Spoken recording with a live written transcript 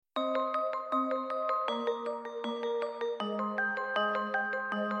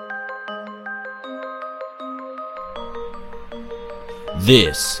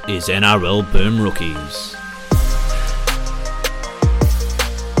This is NRL Boom Rookies.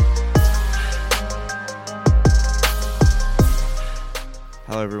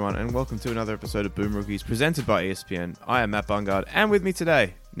 Hello everyone and welcome to another episode of Boom Rookies presented by ESPN. I am Matt Bungard and with me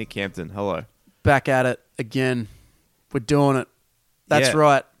today, Nick Campton. Hello. Back at it again. We're doing it. That's Yeah.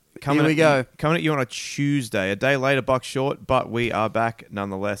 right. Here we go. Coming at you on a Tuesday, a day later, buck short, but we are back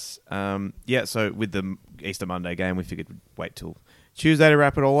nonetheless. So with the Easter Monday game, we figured we'd wait till Tuesday to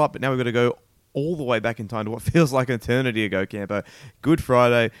wrap it all up, but now we've got to go all the way back in time to what feels like an eternity ago, Campo. Good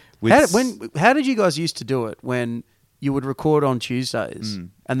Friday. How did you guys used to do it when you would record on Tuesdays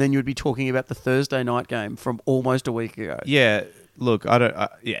and then you would be talking about the Thursday night game from almost a week ago? Yeah, look, I don't...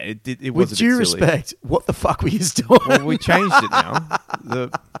 it was a bit With due silly. respect, what the fuck were you doing? Well, we changed it now.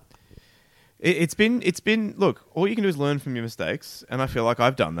 It's been. Look, all you can do is learn from your mistakes, and I feel like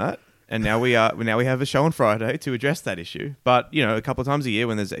I've done that. And now we have a show on Friday to address that issue. But a couple of times a year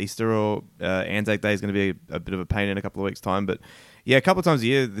when there's Easter or Anzac Day is going to be a bit of a pain in a couple of weeks' time. But yeah, a couple of times a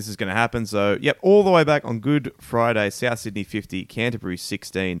year this is going to happen. So yep, all the way back on Good Friday, South Sydney 50, Canterbury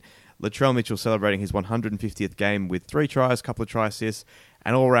 16. Latrell Mitchell celebrating his 150th game with 3 tries, a couple of try assists,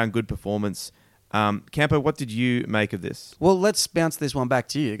 and all-around good performance. Campo, what did you make of this? Well, let's bounce this one back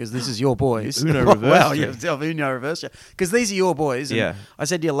to you because this is your boys. Uno reverse. Well, Uno reverse. Because these are your boys. And Yeah. I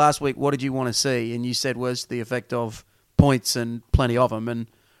said to you last week, what did you want to see? And you said was the effect of points and plenty of them. And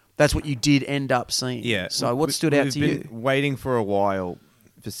that's what you did end up seeing. Yeah. So what stood out to you? We've been waiting for a while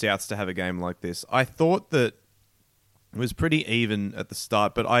for Souths to have a game like this. I thought that it was pretty even at the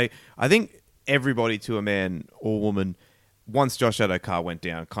start, but I think everybody to a man or woman, once Josh Adokar went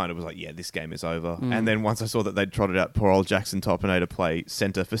down, kind of was like, yeah, this game is over. And then once I saw that they'd trotted out poor old Jackson Topine to play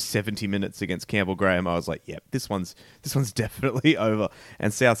centre for 70 minutes against Campbell Graham, I was like, yeah, this one's definitely over.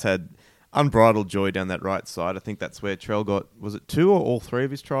 And Souths had unbridled joy down that right side. I think that's where Trell got, was it 2 or all 3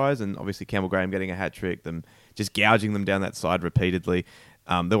 of his tries? And obviously Campbell Graham getting a hat-trick, them just gouging them down that side repeatedly.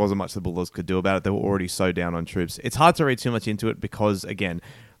 There wasn't much the Bulldogs could do about it. They were already so down on troops. It's hard to read too much into it because, again,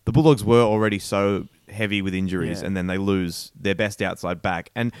 the Bulldogs were already so heavy with injuries and then they lose their best outside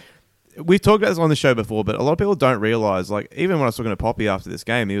back. And we've talked about this on the show before, but a lot of people don't realise, like, even when I was talking to Poppy after this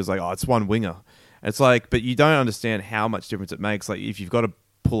game, he was like, oh, it's one winger. It's like, but you don't understand how much difference it makes. Like, if you've got to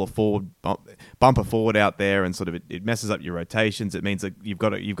pull a forward, bumper forward out there and sort of it messes up your rotations, it means that you've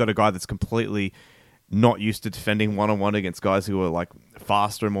got a guy that's completely not used to defending one-on-one against guys who are like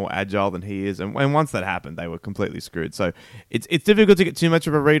faster and more agile than he is. And once that happened, they were completely screwed. So it's difficult to get too much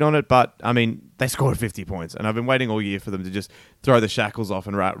of a read on it, but I mean, they scored 50 points and I've been waiting all year for them to just throw the shackles off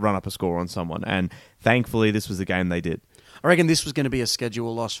and run up a score on someone. And thankfully this was the game they did. I reckon this was going to be a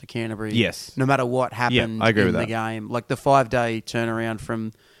schedule loss for Canterbury. Yes. No matter what happened I agree in with the that. game. Like the 5-day turnaround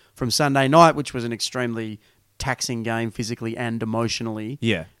from Sunday night, which was an extremely taxing game physically and emotionally.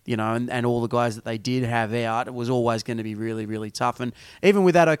 Yeah. And all the guys that they did have out, it was always going to be really, really tough. And even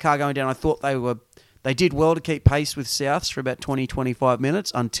with Adokar going down, I thought they did well to keep pace with Souths for about 20, 25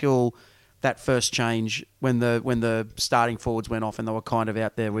 minutes until that first change when the starting forwards went off and they were kind of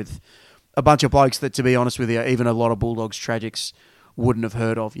out there with a bunch of blokes that, to be honest with you, even a lot of Bulldogs tragics wouldn't have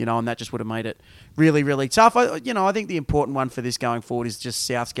heard of, and that just would have made it really, really tough. I think the important one for this going forward is just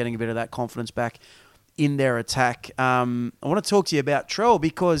Souths getting a bit of that confidence back in their attack. I want to talk to you about Trell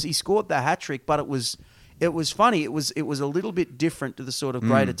because he scored the hat-trick, but it was funny. It was a little bit different to the sort of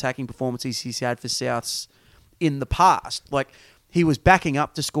great attacking performances he's had for Souths in the past. Like, he was backing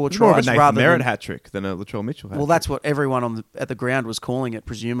up to score It's more of a tries Nathan rather Merritt than... hat-trick than a Latrell Mitchell hat-trick. Well, that's what everyone at the ground was calling it,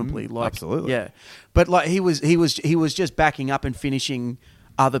 presumably. Absolutely. Yeah. But like he was just backing up and finishing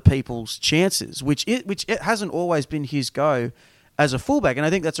other people's chances, which it hasn't always been his go as a fullback, and I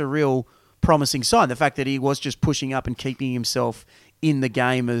think that's a real promising sign. The fact that he was just pushing up and keeping himself in the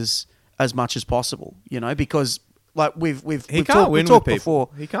game as much as possible, because like we've talked before.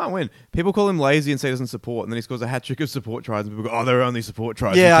 He can't win. People call him lazy and say he doesn't support, and then he scores a hat-trick of support tries, and people go, oh, they're only support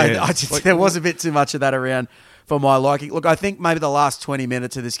tries. Yeah, there was a bit too much of that around for my liking. Look, I think maybe the last 20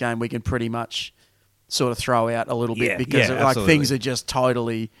 minutes of this game we can pretty much sort of throw out a little bit because things are just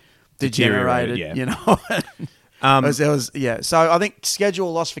totally degenerated. So I think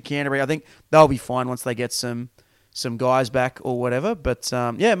schedule loss for Canterbury. I think they'll be fine once they get some guys back or whatever. But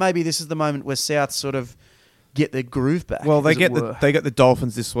maybe this is the moment where South sort of get their groove back. Well, they get the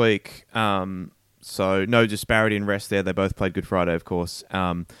Dolphins this week. So no disparity in rest there. They both played Good Friday, of course.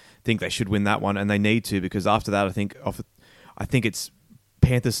 Think they should win that one, and they need to because after that, I think it's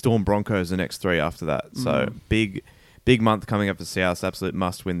Panthers, Storm, Broncos the next 3 after that. So big month coming up for South. Absolute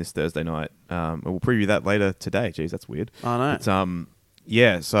must win this Thursday night. We'll preview that later today. Jeez, that's weird. I know.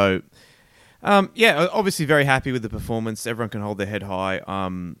 It's, So Yeah, obviously very happy with the performance. Everyone can hold their head high.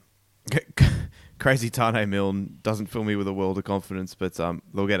 Crazy Tane Milne doesn't fill me with a world of confidence, but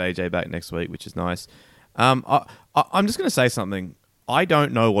they'll get AJ back next week, which is nice. I'm just going to say something. I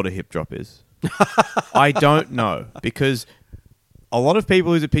don't know what a hip drop is. I don't know, because a lot of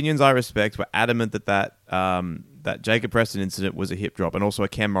people whose opinions I respect were adamant that Jacob Preston incident was a hip drop, and also a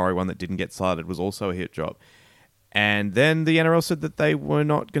Cam Murray one that didn't get cited was also a hip drop. And then the NRL said that they were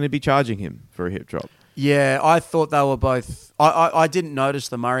not going to be charging him for a hip drop. Yeah, I thought they were both. I didn't notice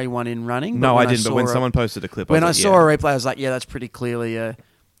the Murray one in running. No, I didn't. But when someone posted a clip, when I saw a replay, I was like, yeah, that's pretty clearly a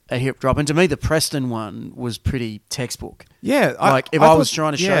hip drop. And to me, the Preston one was pretty textbook. Yeah, if I was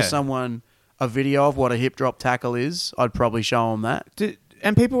trying to show someone a video of what a hip drop tackle is, I'd probably show them that.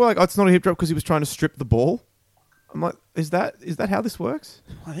 And people were like, "Oh, it's not a hip drop because he was trying to strip the ball." I'm like, "Is that how this works?"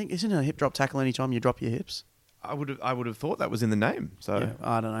 I think isn't a hip drop tackle anytime you drop your hips? I would have thought that was in the name. So yeah,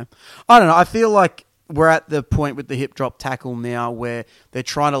 I don't know. I feel like we're at the point with the hip drop tackle now where they're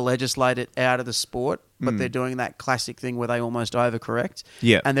trying to legislate it out of the sport, but they're doing that classic thing where they almost overcorrect.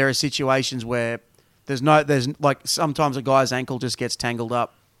 Yeah. And there are situations where there's like sometimes a guy's ankle just gets tangled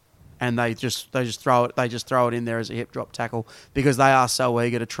up and they just throw it in there as a hip drop tackle because they are so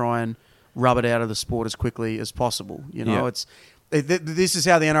eager to try and rub it out of the sport as quickly as possible. You know, this is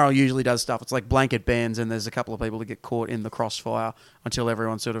how the NRL usually does stuff. It's like blanket bans, and there's a couple of people that get caught in the crossfire until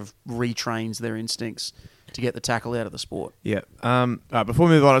everyone sort of retrains their instincts to get the tackle out of the sport. Yeah. Before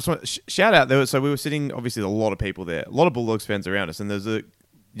we move on, I just want to shout out there. So we were sitting, obviously, a lot of people there, a lot of Bulldogs fans around us, and there's a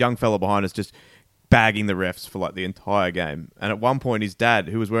young fella behind us just bagging the refs for like the entire game. And at one point, his dad,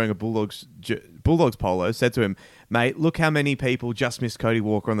 who was wearing a Bulldogs polo, said to him, "Mate, look how many people just missed Cody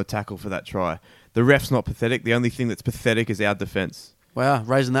Walker on the tackle for that try. The ref's not pathetic. The only thing that's pathetic is our defence." Wow,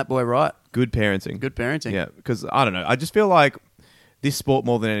 raising that boy right. Good parenting. Good parenting. Yeah, because I don't know. I just feel like this sport,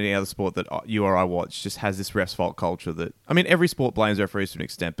 more than any other sport that you or I watch, just has this ref's fault culture that... I mean, every sport blames referees to an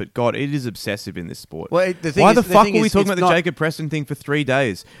extent, but God, it is obsessive in this sport. Well, Why the fuck were we talking about the Jacob Preston thing for 3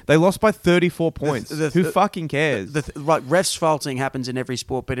 days? They lost by 34 points. Who fucking cares? Refs faulting happens in every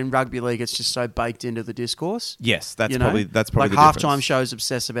sport, but in rugby league, it's just so baked into the discourse. Yes, that's probably like the difference. halftime shows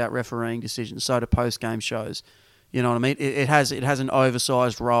obsess about refereeing decisions, so do post-game shows. You know what I mean? It has an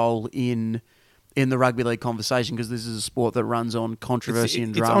oversized role in the rugby league conversation because this is a sport that runs on controversy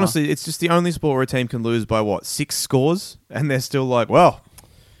and drama. It's just the only sport where a team can lose by 6 scores, and they're still like, well,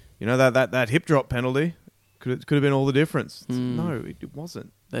 you know that hip drop penalty could have been all the difference. No, it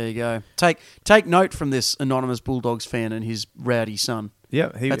wasn't. There you go. Take note from this anonymous Bulldogs fan and his rowdy son. Yeah,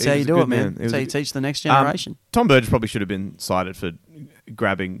 that's how you do it, man. That's how you teach the next generation. Tom Burgess probably should have been cited for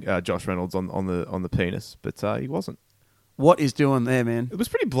grabbing Josh Reynolds on the penis, but he wasn't. What is doing there, man? It was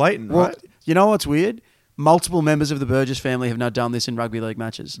pretty blatant, right? You know what's weird? Multiple members of the Burgess family have now done this in rugby league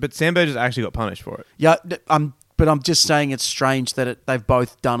matches. But Sam Burgess actually got punished for it. Yeah, but I'm just saying it's strange that they've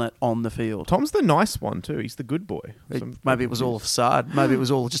both done it on the field. Tom's the nice one too. He's the good boy. Maybe it was all a facade. Maybe it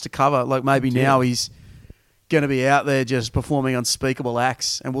was all just a cover. Like maybe now he's going to be out there just performing unspeakable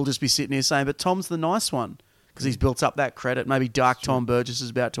acts, and we'll just be sitting here saying, "But Tom's the nice one." Because he's built up that credit. Maybe Dark Tom Burgess is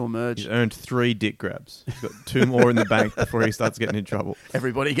about to emerge. He's earned 3 dick grabs. He's got 2 more in the bank before he starts getting in trouble.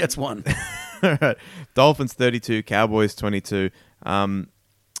 Everybody gets one. All right. Dolphins 32, Cowboys 22. Do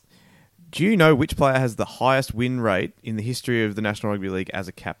you know which player has the highest win rate in the history of the National Rugby League as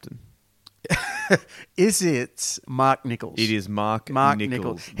a captain? Is it Mark Nichols? It is Mark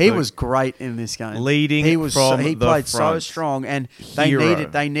Nichols. He was great in this game. Leading he front. played so strong, and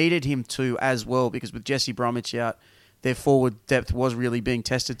they needed him to as well, because with Jesse Bromwich out, their forward depth was really being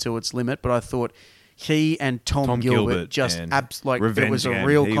tested to its limit. But I thought he and Tom Gilbert just it was a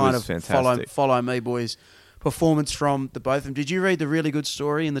real kind of follow me boys performance from the both of them. Did you read the really good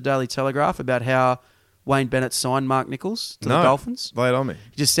story in the Daily Telegraph about how Wayne Bennett signed Mark Nichols to the Dolphins? Lay it on me.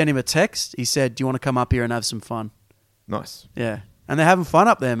 He just sent him a text. He said, "Do you want to come up here and have some fun?" Nice. Yeah. And they're having fun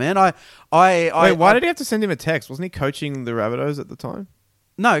up there, man. Wait, why did he have to send him a text? Wasn't he coaching the Rabbitohs at the time?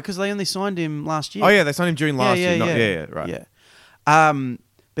 No, because they only signed him last year. Oh, yeah, they signed him during last year. Yeah, right. Yeah.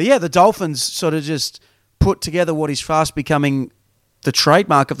 But yeah, the Dolphins sort of just put together what is fast becoming the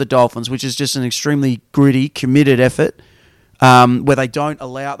trademark of the Dolphins, which is just an extremely gritty, committed effort, where they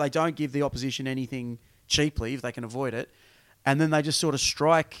don't give the opposition anything cheaply if they can avoid it, and then they just sort of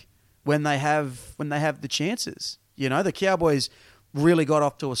strike when they have the chances. You know, the Cowboys really got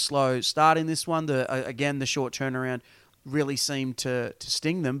off to a slow start in this one. The short turnaround really seemed to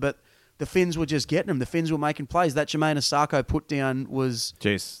sting them, but the Finns were just getting them. The Finns were making plays. That Jermaine Asako put down was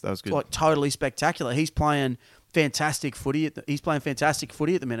that was good. Like totally spectacular. He's playing fantastic footy at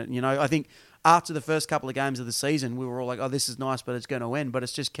the minute. You know, I think after the first couple of games of the season, we were all like, "Oh, this is nice, but it's going to end." But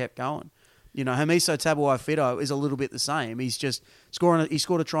it's just kept going. You know, Hamiso Tabuai-Fidow is a little bit the same. He's just he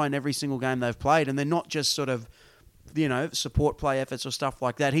scored a try in every single game they've played, and they're not just sort of, you know, support play efforts or stuff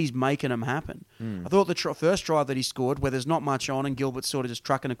like that. He's making them happen. I thought the first try that he scored, where there's not much on and Gilbert's sort of just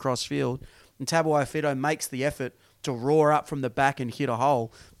trucking across field, and Tabuai-Fidow makes the effort to roar up from the back and hit a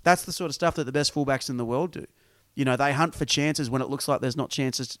hole. That's the sort of stuff that the best fullbacks in the world do. You know, they hunt for chances when it looks like there's not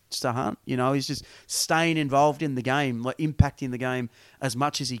chances to hunt. You know, he's just staying involved in the game, like impacting the game as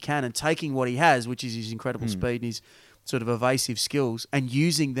much as he can and taking what he has, which is his incredible speed and his sort of evasive skills, and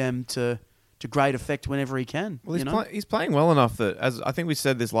using them to great effect whenever he can. Well, he's playing well enough that, as I think we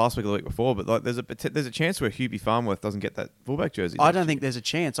said this last week or the week before, but like there's a chance where Hubie Farnworth doesn't get that fullback jersey. I don't think there's a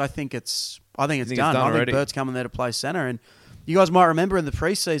chance. I think it's done. I already? think Bert's coming there to play centre. And you guys might remember in the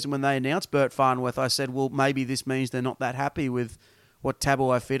preseason when they announced Bert Farnworth, I said, well, maybe this means they're not that happy with what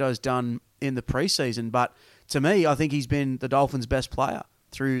Tabuai-Fidow's done in the preseason. But to me, I think he's been the Dolphins' best player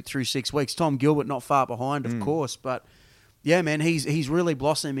through 6 weeks. Tom Gilbert not far behind, of course, but yeah, man, he's really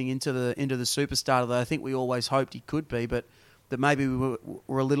blossoming into the superstar that I think we always hoped he could be, but that maybe we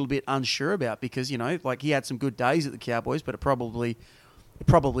were a little bit unsure about because, you know, like he had some good days at the Cowboys, but it probably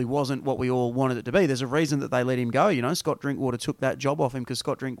wasn't what we all wanted it to be. There's a reason that they let him go. You know, Scott Drinkwater took that job off him because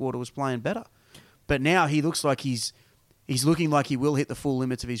Scott Drinkwater was playing better. But now he looks like he's looking like he will hit the full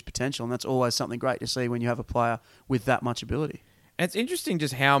limits of his potential, and that's always something great to see when you have a player with that much ability. And it's interesting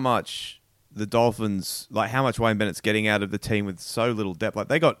just how much the Dolphins, like how much Wayne Bennett's getting out of the team with so little depth. Like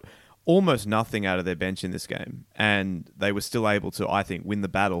they got almost nothing out of their bench in this game, and they were still able to, I think, win the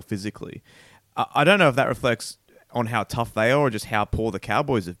battle physically. I don't know if that reflects on how tough they are or just how poor the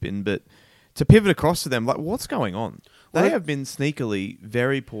Cowboys have been, but to pivot across to them, like what's going on? They have been sneakily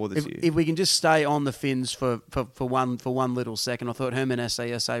very poor this year. If we can just stay on the Finns for one little second, I thought Herman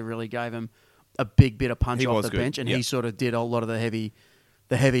Essa really gave him a big bit of punch off the bench, and he sort of did a lot of the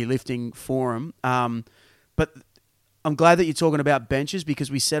heavy lifting for him. But I'm glad that you're talking about benches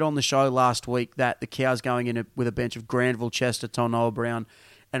because we said on the show last week that the Cows going in with a bench of Granville, Chester, Tonoa Brown,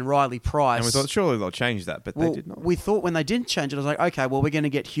 and Riley Price. And we thought surely they'll change that, but they did not. We thought when they didn't change it, I was like, okay, well, we're going to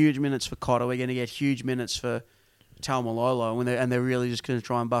get huge minutes for Cotter. We're going to get huge minutes for Taumalolo, and they're really just going to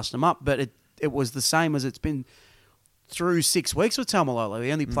try and bust them up. But it was the same as it's been through 6 weeks with Taumalolo.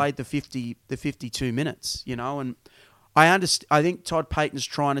 He only played the 52 minutes, you know, and I think Todd Payton's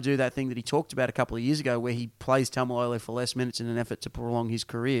trying to do that thing that he talked about a couple of years ago where he plays Taumalolo for less minutes in an effort to prolong his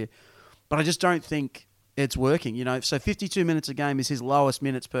career. But I just don't think it's working, you know. So 52 minutes a game is his lowest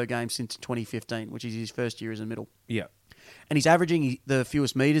minutes per game since 2015, which is his first year as a middle. Yeah. And he's averaging the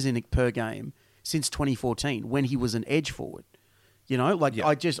fewest meters in per game since 2014 when he was an edge forward. You know, like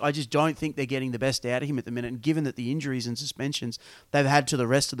I just don't think they're getting the best out of him at the minute. And given that the injuries and suspensions they've had to the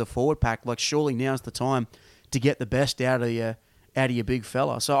rest of the forward pack, like surely now's the time to get the best out of your big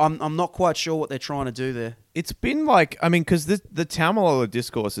fella. So I'm not quite sure what they're trying to do there. It's been like, I mean, because the Taumalolo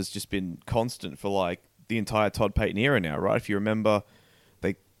discourse has just been constant for like the entire Todd Payton era now, right? If you remember,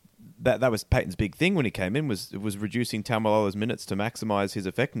 that was Payton's big thing when he came in was reducing Taumalolo's minutes to maximize his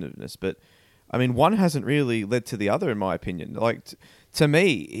effectiveness. But I mean, one hasn't really led to the other, in my opinion. Like to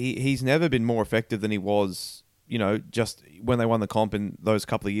me, he's never been more effective than he was, you know, just when they won the comp in those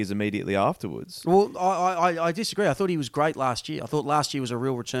couple of years immediately afterwards. Well, I disagree. I thought he was great last year. I thought last year was a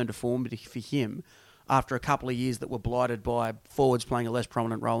real return to form for him after a couple of years that were blighted by forwards playing a less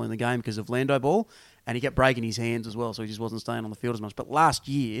prominent role in the game because of Lando Ball, and he kept breaking his hands as well, so he just wasn't staying on the field as much. But last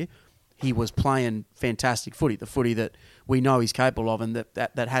year, he was playing fantastic footy, the footy that we know he's capable of, and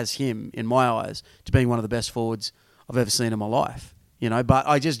that has him, in my eyes, to being one of the best forwards I've ever seen in my life. You know, but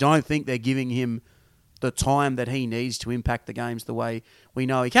I just don't think they're giving him the time that he needs to impact the games the way we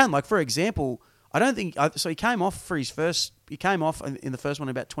know he can. Like, for example, I don't think... So he came off for his first... He came off in the first one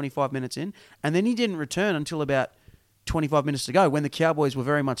about 25 minutes in, and then he didn't return until about 25 minutes to go when the Cowboys were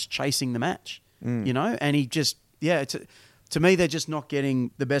very much chasing the match, you know? And he just... Yeah, to me, they're just not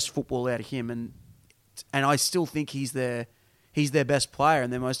getting the best football out of him, and I still think he's their best player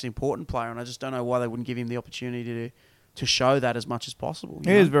and their most important player, and I just don't know why they wouldn't give him the opportunity to show that as much as possible. It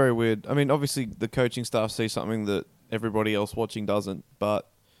is very weird. I mean, obviously, the coaching staff see something that everybody else watching doesn't, but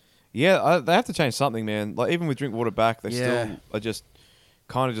yeah, they have to change something, man. Like, even with Drinkwater back, they still are just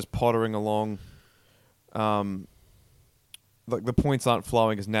kind of just pottering along. Like, the points aren't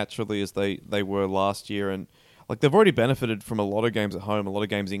flowing as naturally as they were last year, and like they've already benefited from a lot of games at home, a lot of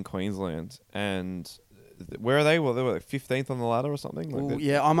games in Queensland, and where are they? Well, they were like 15th on the ladder or something. Like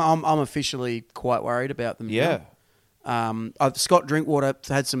yeah, I'm officially quite worried about them. Yeah. Scott Drinkwater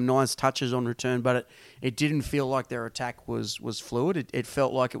had some nice touches on return, but it didn't feel like their attack was fluid. It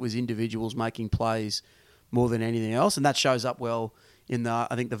felt like it was individuals making plays more than anything else, and that shows up well in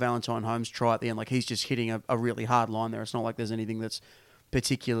I think the Valentine Holmes try at the end. Like he's just hitting a really hard line there. It's not like there's anything that's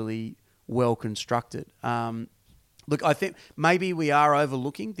particularly well constructed. Look, I think maybe we are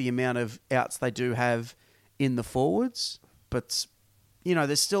overlooking the amount of outs they do have in the forwards, but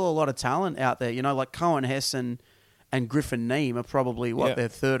there's still a lot of talent out there. Like Cohen Hess and Griffin Neame are probably their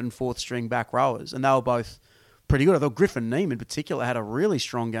third and fourth string back rowers, and they were both pretty good. I thought Griffin Neame in particular had a really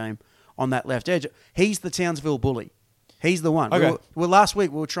strong game on that left edge. He's the Townsville bully. He's the one. Okay. Well, last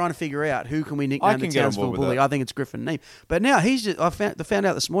week we were trying to figure out who can we nickname the Townsville bully. I think it's Griffin Neame. But now I found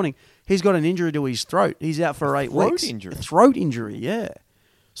out this morning he's got an injury to his throat. He's out for 8 weeks. Throat injury, yeah.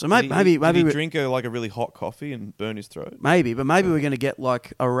 So maybe did he drink a really hot coffee and burn his throat? Maybe we're going to get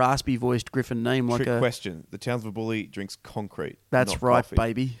like a raspy voiced Griffin Neame. Trick question: the Townsville bully drinks concrete. That's not right, coffee.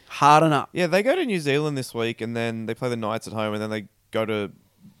 baby. Harden up. Yeah, they go to New Zealand this week, and then they play the Knights at home, and then they go to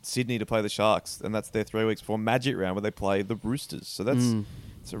Sydney to play the Sharks, and that's their 3 weeks before Magic Round where they play the Roosters. So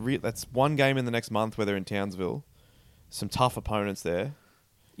that's one game in the next month where they're in Townsville. Some tough opponents there.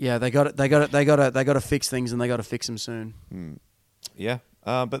 Yeah, they got to fix things, and they got to fix them soon. Yeah.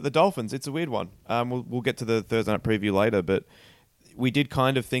 But the Dolphins, it's a weird one. We'll get to the Thursday night preview later, but we did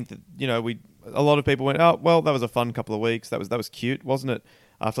kind of think that a lot of people went, oh well, that was a fun couple of weeks. That was cute, wasn't it?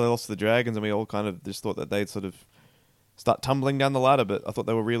 After they lost to the Dragons, and we all kind of just thought that they'd sort of start tumbling down the ladder. But I thought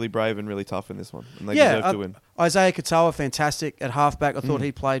they were really brave and really tough in this one, and they deserved to win. Isaiah Katoa, fantastic at halfback. I thought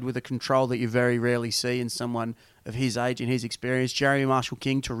he played with a control that you very rarely see in someone of his age and his experience. Jeremy Marshall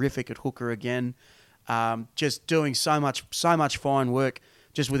King, terrific at hooker again. Just doing so much fine work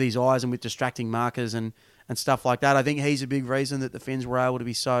just with his eyes and with distracting markers and stuff like that. I think he's a big reason that the Finns were able to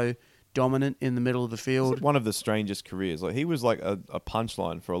be so dominant in the middle of the field. It's one of the strangest careers. Like he was like a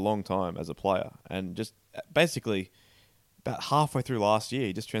punchline for a long time as a player, and just basically about halfway through last year,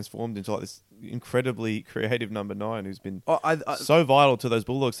 he just transformed into like this incredibly creative number 9 who's been so vital to those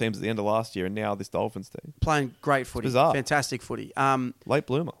Bulldogs teams at the end of last year, and now this Dolphins team playing great footy, fantastic footy, late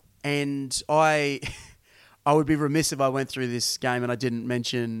bloomer. And I would be remiss if I went through this game and I didn't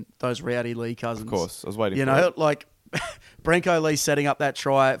mention those Rowdy Lee cousins. Of course, I was waiting for it. Like Brenko Lee setting up that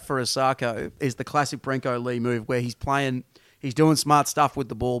try for Osako is the classic Brenko Lee move where he's doing smart stuff with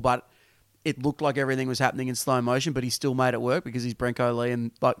the ball, but it looked like everything was happening in slow motion, but he still made it work because he's Brenko Lee,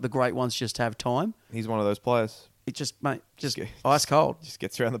 and like the great ones just have time. He's one of those players. It just ice cold. Just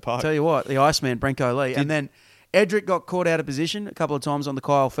gets around the park. Tell you what, the Iceman, Brenko Lee. And then Edric got caught out of position a couple of times on the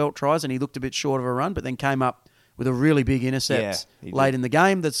Kyle Felt tries, and he looked a bit short of a run, but then came up with a really big intercept late in the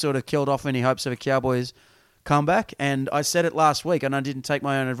game that sort of killed off any hopes of a Cowboys comeback. And I said it last week, and I didn't take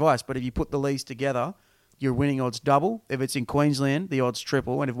my own advice, but if you put the Lees together, your winning odds double. If it's in Queensland, the odds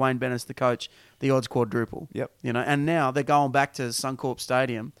triple. And if Wayne Bennett's the coach, the odds quadruple. Yep. And now they're going back to Suncorp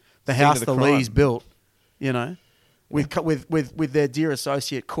Stadium, the house the Lees built, with their dear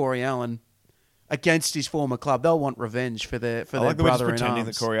associate Corey Allen against his former club. They'll want revenge for their brother in arms. We're just pretending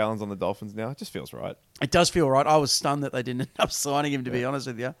that Corey Allen's on the Dolphins now. It just feels right. It does feel right. I was stunned that they didn't end up signing him, to be honest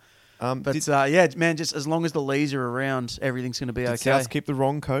with you. Just as long as the Lees are around, everything's going to be okay. Souths keep the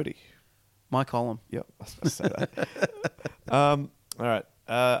wrong Cody. My column. Yep, I was supposed to say that. All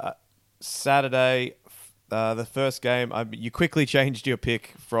right. Saturday, the first game, you quickly changed your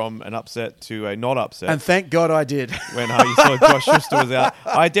pick from an upset to a not upset. And thank God I did. When you saw Josh Schuster was out.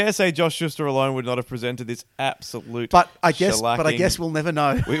 I dare say Josh Schuster alone would not have presented this absolute shellacking. I guess we'll never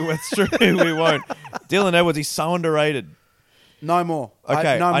know. It's true, we won't. Dylan Edwards, he's so underrated. No more.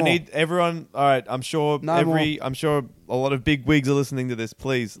 Okay, no more. I need everyone. All right, I'm sure a lot of big wigs are listening to this.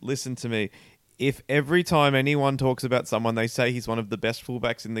 Please listen to me. If every time anyone talks about someone, they say he's one of the best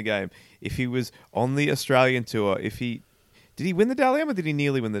fullbacks in the game. If he was on the Australian tour, did he win the Dally M or did he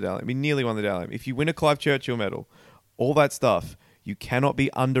nearly win the Dally M? He nearly won the Dally M. If you win a Clive Churchill medal, all that stuff, you cannot be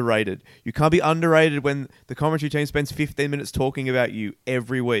underrated. You can't be underrated when the commentary team spends 15 minutes talking about you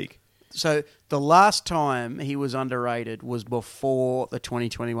every week. So the last time he was underrated was before the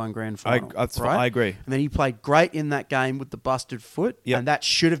 2021 Grand Final. Right? I agree. And then he played great in that game with the busted foot, and that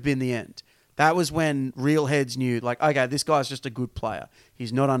should have been the end. That was when real heads knew, like, okay, this guy's just a good player.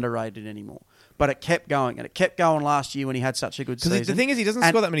 He's not underrated anymore. But it kept going, and it kept going last year when he had such a good season. Because the thing is, he doesn't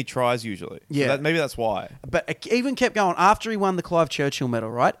score that many tries usually. Yeah. So maybe that's why. But it even kept going after he won the Clive Churchill medal,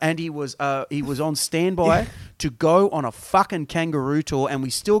 right? And he was on standby to go on a fucking kangaroo tour, and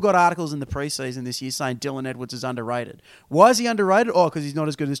we still got articles in the preseason this year saying Dylan Edwards is underrated. Why is he underrated? Oh, because he's not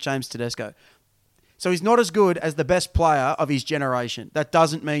as good as James Tedesco. So he's not as good as the best player of his generation. That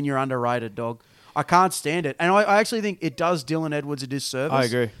doesn't mean you're underrated, dog. I can't stand it. And I actually think it does Dylan Edwards a disservice. I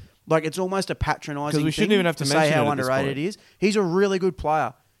agree. Like, it's almost a patronising thing shouldn't even have to say mention how it at underrated this he is. He's a really good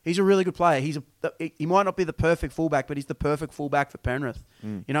player. He's a really good player. He might not be the perfect fullback, but he's the perfect fullback for Penrith.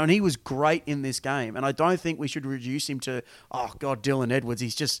 You know, and he was great in this game. And I don't think we should reduce him to, oh God, Dylan Edwards.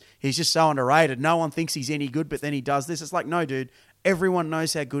 He's just so underrated. No one thinks he's any good, but then he does this. It's like, no, dude. Everyone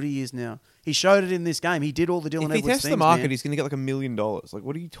knows how good he is now. He showed it in this game. He did all the Dylan Edwards things. If he tests the market, he's going to get like $1 million. Like,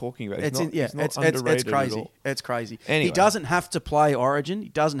 what are you talking about? He's not underrated it's crazy. at all. It's crazy. Anyway. He doesn't have to play Origin. He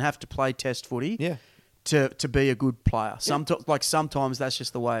doesn't have to play Test footy. Yeah. To be a good player. Sometimes that's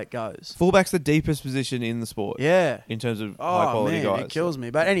just the way it goes. Fullback's the deepest position in the sport. Yeah. In terms of high quality guys. It kills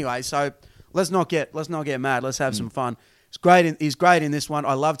me. But anyway, so let's not get mad. Let's have some fun. He's great in this one.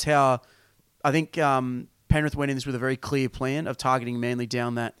 I loved how I think Penrith went in this with a very clear plan of targeting Manly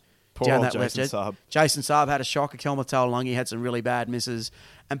down that left edge. Jason Saab had a shocker. Kelma Taulungi had some really bad misses.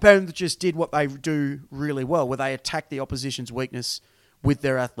 And Penrith just did what they do really well, where they attack the opposition's weakness with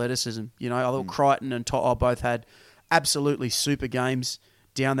their athleticism. You know, I thought Crichton and To'o both had absolutely super games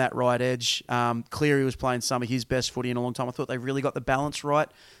down that right edge. Cleary was playing some of his best footy in a long time. I thought they really got the balance right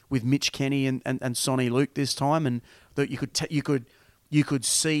with Mitch Kenny and Sonny Luke this time, and that you could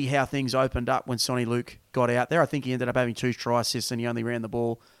see how things opened up when Sonny Luke got out there. I think he ended up having 2 try assists and he only ran the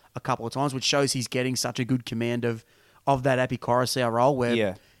ball a couple of times, which shows he's getting such a good command of that Api Coruscant role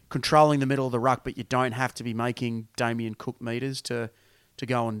where controlling the middle of the ruck, but you don't have to be making Damien Cook meters to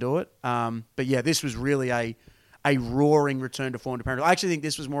go and do it. But yeah, this was really a roaring return to form to Penrith. I actually think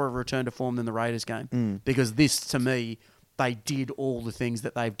this was more of a return to form than the Raiders game because this, to me, they did all the things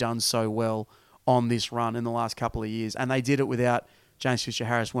that they've done so well on this run in the last couple of years, and they did it without James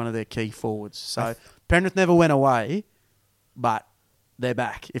Fisher-Harris, one of their key forwards. So Penrith never went away, but they're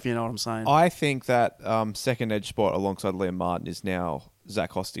back, if you know what I'm saying. I think that second edge spot alongside Liam Martin is now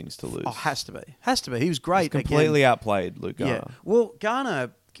Zach Hostings to lose. Oh, has to be. Has to be. He was great. He's completely outplayed Luke Garner. Yeah. Well,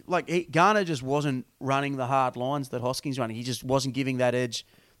 Garner just wasn't running the hard lines that Hoskins running. He just wasn't giving that edge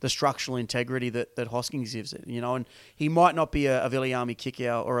the structural integrity that Hoskins gives it, you know. And he might not be a Viliami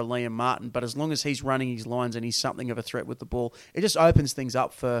Kikau or a Liam Martin, but as long as he's running his lines and he's something of a threat with the ball, it just opens things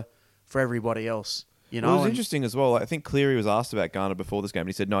up for everybody else. You know, well, it was interesting as well. I think Cleary was asked about Garner before this game, and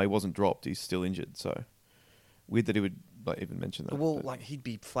he said no, he wasn't dropped. He's still injured. So weird that he would even mention that. Well, he'd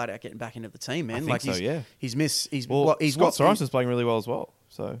be flat out getting back into the team, man. I think so, yeah. He's missed. Scott Sorenson's playing really well as well.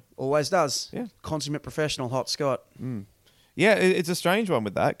 So always does. Yeah, consummate professional, hot Scott. Yeah, it's a strange one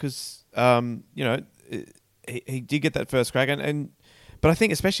with that because you know he did get that first crack, but I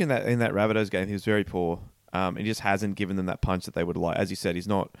think especially in that Rabbitohs game, he was very poor. He just hasn't given them that punch that they would like. As you said, he's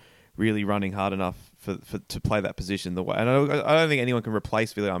not really running hard enough to play that position the way. And I don't think anyone can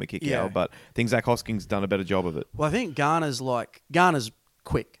replace Viliami Kikau, but I think Zach Hoskins done a better job of it. Well, I think Garner's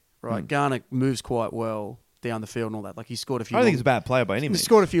quick, right? Garner moves quite well down the field and all that. Like he scored a few. I don't think he's a bad player by any means. He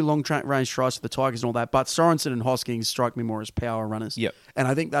scored a few long range tries for the Tigers and all that. But Sorensen and Hoskins strike me more as power runners. Yep. And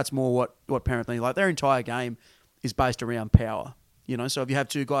I think that's more what Penrith need. Like their entire game is based around power. You know, so if you have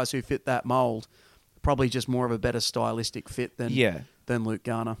two guys who fit that mold, probably just more of a better stylistic fit than Luke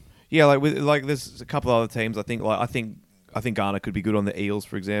Garner. Yeah, there's a couple of other teams. I think Garner could be good on the Eels,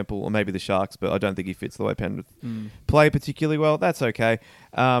 for example, or maybe the Sharks, but I don't think he fits the way Penrith play particularly well. That's okay.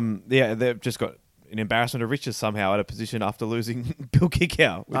 They've just got an embarrassment of riches somehow at a position after losing Bill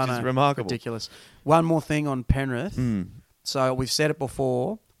Kikau, which is remarkable. Ridiculous. One more thing on Penrith. So we've said it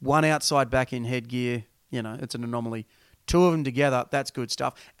before. One outside back in Headgear, you know, it's an anomaly. Two of them together, that's good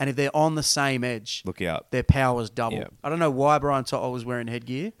stuff. And if they're on the same edge, look out. Their power's double. Yep. I don't know why Brian To'o was wearing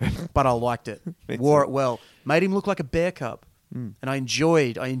headgear, but I liked it. Wore it well. Made him look like a bear cub. And I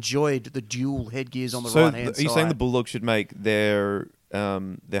enjoyed the dual headgears on the right-hand side. Are you saying the Bulldogs should make their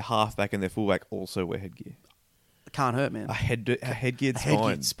halfback and their fullback also wear headgear? It can't hurt, man. A headgeared spine.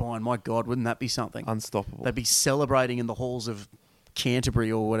 Headgeared spine. My God, wouldn't that be something? Unstoppable. They'd be celebrating in the halls of Canterbury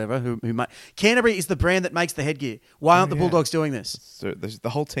or whatever. Canterbury is the brand that makes the headgear. Why aren't the Bulldogs doing this? So the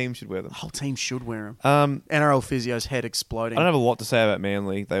whole team should wear them. The whole team should wear them. NRL physio's head exploding. I don't have a lot to say about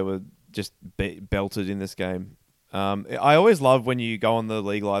Manly. They were just belted in this game. I always love when you go on the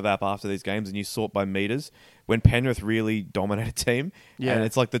League Live app after these games and you sort by meters. When Penrith really dominate a team, and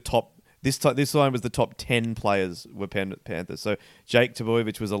it's like the top. This time was the top 10 players were Panthers. So Jake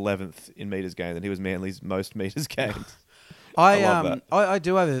Tabojevic was 11th in meters gained, and he was Manly's most meters gained. I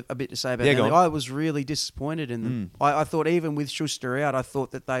do have a bit to say about Manly. I was really disappointed in them. I thought even with Schuster out, I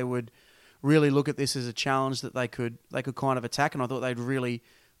thought that they would really look at this as a challenge that they could kind of attack, and I thought they'd really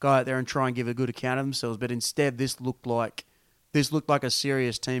go out there and try and give a good account of themselves. But instead, this looked like a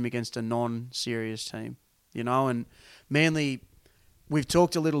serious team against a non-serious team, you know. And Manly, we've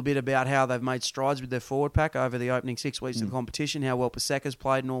talked a little bit about how they've made strides with their forward pack over the opening 6 weeks of the competition, how well Paseka's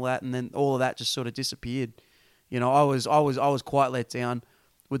played and all that, and then all of that just sort of disappeared. You know, I was quite let down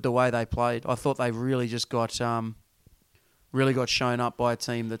with the way they played. I thought they really just got shown up by a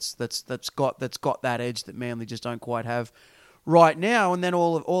team that's got that edge that Manly just don't quite have right now. And then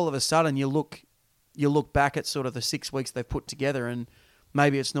all of a sudden you look back at sort of the 6 weeks they've put together, and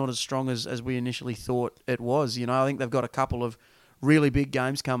maybe it's not as strong as we initially thought it was. You know, I think they've got a couple of really big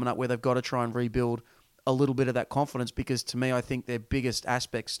games coming up where they've got to try and rebuild a little bit of that confidence, because to me, I think their biggest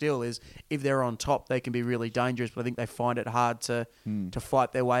aspect still is if they're on top, they can be really dangerous, but I think they find it hard to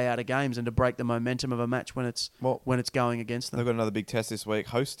fight their way out of games and to break the momentum of a match when it's going against them. They've got another big test this week,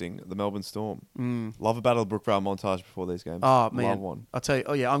 hosting the Melbourne Storm. Love a Battle of Brookvale montage before these games. Oh, man. Love one. I'll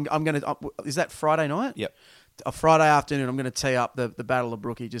tell you, I'm going to... is that Friday night? Yep. A Friday afternoon, I'm going to tee up the Battle of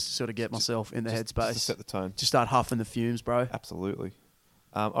Brookie just to sort of get myself in the headspace. Just to set the tone. Just start huffing the fumes, bro. Absolutely.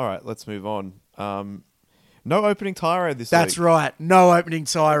 All right, let's move on. No opening tirade this week. That's right. No opening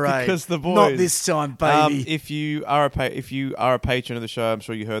tirade. Because the boys. Not this time, baby. If you are a patron of the show, I'm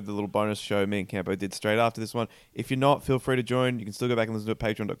sure you heard the little bonus show me and Campo did straight after this one. If you're not, feel free to join. You can still go back and listen to it,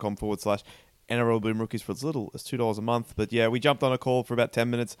 patreon.com/NRL Boom Rookies for as little as $2 a month. But yeah, we jumped on a call for about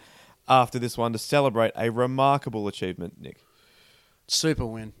 10 minutes after this one to celebrate a remarkable achievement, Nick. Super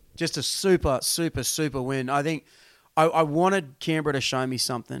win. Just a super, super, super win. I think I wanted Canberra to show me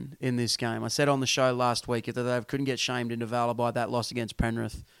something in this game. I said on the show last week that they couldn't get shamed into Valor by that loss against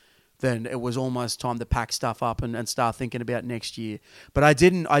Penrith, then it was almost time to pack stuff up and start thinking about next year. But I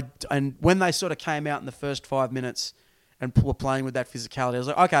didn't. And when they sort of came out in the first 5 minutes and were playing with that physicality, I was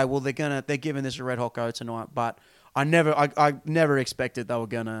like, okay, well they're giving this a red hot go tonight. But I never expected they were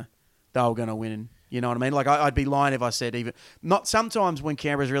gonna win. You know what I mean? Like I'd be lying if I said even not. Sometimes when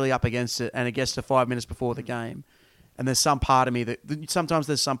Canberra's really up against it and it gets to 5 minutes before the game, and there's some part of me that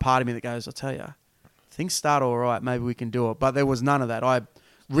goes, I tell you, things start all right. Maybe we can do it. But there was none of that. I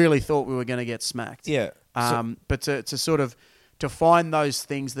really thought we were going to get smacked. Yeah. But to sort of to find those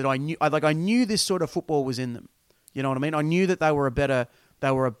things that I knew this sort of football was in them. You know what I mean? I knew that they were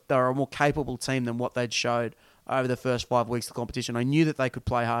a more capable team than what they'd showed over the first 5 weeks of the competition. I knew that they could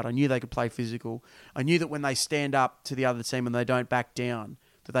play hard. I knew they could play physical. I knew that when they stand up to the other team and they don't back down,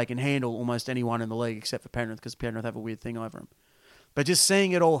 that they can handle almost anyone in the league except for Penrith, because Penrith have a weird thing over them. But just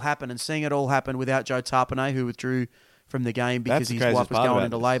seeing it all happen without Joe Tarpanay, who withdrew from the game because his wife was going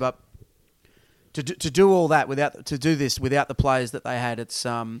into labour. To do all that without the players that they had, it's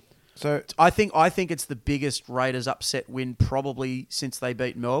so I think it's the biggest Raiders upset win probably since they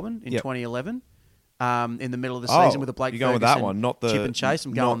beat Melbourne in 2011. In the middle of the season with the Blake Ferguson, with that one, not the chip and chase.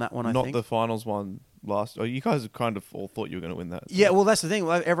 I'm going that one. I think not the finals one last. Oh, you guys kind of all thought you were going to win that. So. Yeah, well, that's the thing.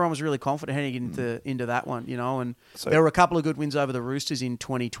 Everyone was really confident heading into that one, you know. And there were a couple of good wins over the Roosters in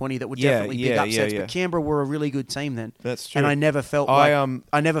 2020 that were definitely big upsets. But Canberra were a really good team then. That's true. And I never felt like,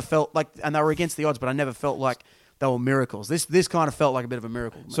 and they were against the odds, but I never felt like they were miracles. This kind of felt like a bit of a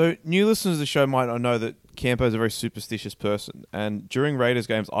miracle. So new listeners of the show might not know that Campo is a very superstitious person, and during Raiders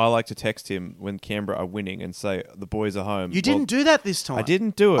games, I like to text him when Canberra are winning and say the boys are home. You didn't do that this time. I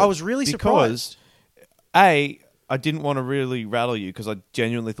didn't do it. I was really surprised. I didn't want to really rattle you because I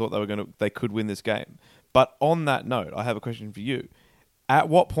genuinely thought they could win this game. But on that note, I have a question for you. At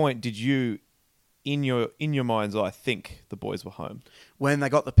what point did you, in your mind's eye, think the boys were home? When they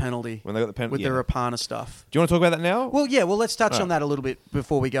got the penalty. With the Rapana stuff. Do you want to talk about that now? Well, yeah. Well, let's touch on that a little bit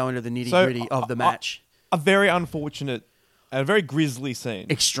before we go into the nitty-gritty of the match. A very unfortunate and a very grisly scene.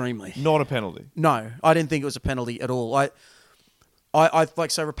 Extremely. Not a penalty. No, I didn't think it was a penalty at all. So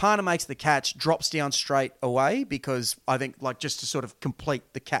Rapana makes the catch, drops down straight away because I think just to sort of complete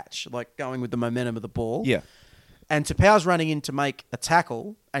the catch, going with the momentum of the ball. Yeah. And Tapau's running in to make a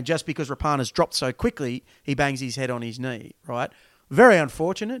tackle, and just because Rapana's dropped so quickly, he bangs his head on his knee, right? Very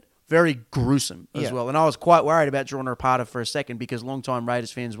unfortunate, very gruesome as well. And I was quite worried about drawing Rapana for a second because long-time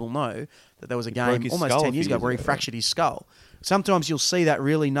Raiders fans will know that there was a game almost 10 years ago where he fractured his skull. Sometimes you'll see that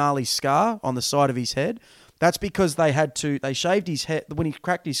really gnarly scar on the side of his head. That's because they shaved his head. When he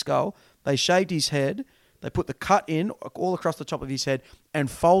cracked his skull, they shaved his head, they put the cut in all across the top of his head and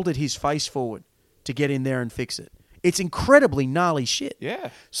folded his face forward to get in there and fix it. It's incredibly gnarly shit. Yeah.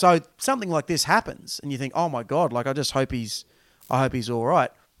 So something like this happens and you think, oh my God, I just hope he's all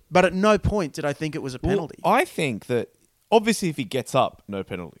right. But at no point did I think it was a penalty. Well, I think that obviously if he gets up, no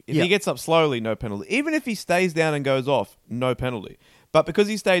penalty. If he gets up slowly, no penalty. Even if he stays down and goes off, no penalty. But because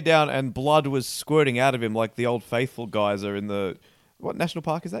he stayed down and blood was squirting out of him like the old faithful guys are in the... What national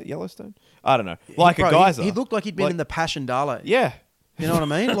park is that? Yellowstone? I don't know. A geyser. He looked like he'd been in the Passion Dale. Yeah. You know what I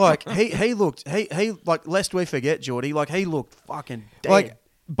mean? He looked, lest we forget, Geordie, he looked fucking dead.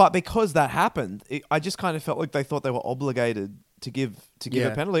 But because that happened, I just kind of felt like they thought they were obligated to give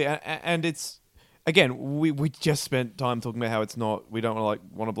a penalty. And it's... again, we just spent time talking about how it's not. We don't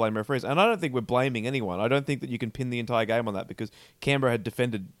want to blame referees, and I don't think we're blaming anyone. I don't think that you can pin the entire game on that because Canberra had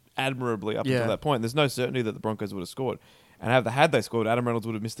defended admirably up until that point. There's no certainty that the Broncos would have scored, and had they scored, Adam Reynolds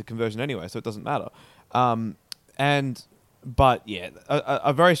would have missed the conversion anyway, so it doesn't matter. But yeah,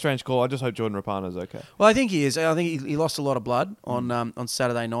 a very strange call. I just hope Jordan Rapana's okay. Well, I think he is. I think he lost a lot of blood on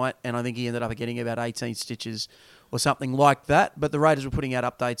Saturday night, and I think he ended up getting about 18 stitches or something like that. But the Raiders were putting out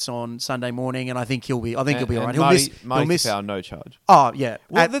updates on Sunday morning, and I think he'll be all right. He'll miss Power, no charge. Oh yeah.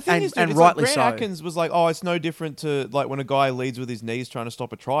 Well, the thing is, and like rightly Grant so. Atkins was like, "Oh, it's no different to like when a guy leads with his knees trying to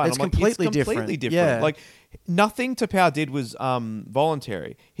stop a try." And It's I'm like, completely it's completely different. different. Yeah. Like nothing Tapau did was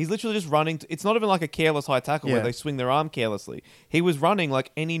voluntary. He's literally just running. It's not even like a careless high tackle where they swing their arm carelessly. He was running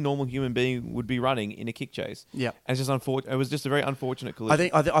like any normal human being would be running in a kick chase. Yeah, and it's just unfortunate. It was just a very unfortunate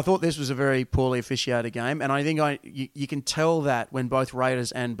collision. I thought this was a very poorly officiated game, and I think you can tell that when both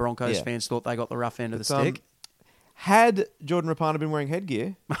Raiders and Broncos fans thought they got the rough end of the stick. Had Jordan Rapana been wearing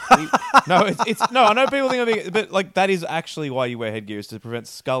headgear, it's no. I know people think but like that is actually why you wear headgear is to prevent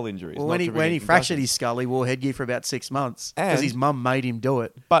skull injuries. Well, when he fractured his skull, he wore headgear for about 6 months because his mum made him do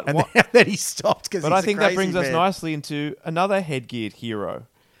it. But then he stopped because. But I think that brings us nicely into another headgeared hero.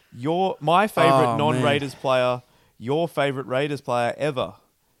 My favorite non-Raiders player, your favorite Raiders player ever,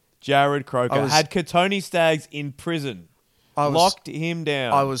 Jared Croker, had Katoni Staggs in prison. Locked him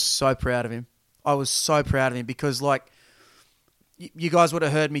down. I was so proud of him. Because, like, you guys would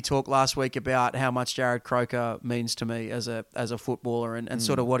have heard me talk last week about how much Jared Croker means to me as a footballer and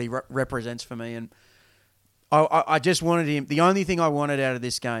sort of what he represents for me. And I just wanted him. The only thing I wanted out of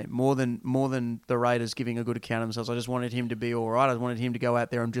this game, more than the Raiders giving a good account of themselves, I just wanted him to be all right. I wanted him to go out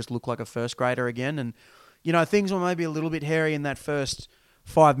there and just look like a first grader again. And things were maybe a little bit hairy in that first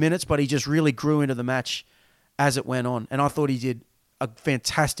 5 minutes, but he just really grew into the match as it went on. And I thought he did a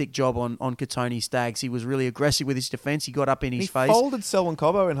fantastic job on Katoni Staggs. He was really aggressive with his defence. He got up in his face. He folded Selwyn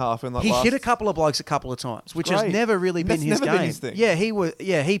Cobbo in half in that He hit a couple of blokes a couple of times, which has never really been his game. Been his thing. Yeah,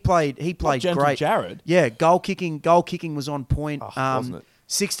 he played great. Jared. Yeah, goal kicking was on point. Wasn't it?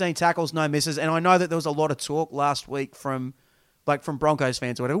 16 tackles, no misses. And I know that there was a lot of talk last week from Broncos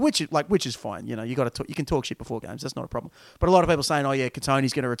fans or whatever, which is fine. You can talk shit before games. That's not a problem. But a lot of people saying, "Oh yeah,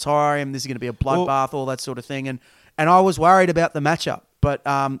 Katoni's going to retire him. This is going to be a bloodbath," all that sort of thing. And I was worried about the matchup, but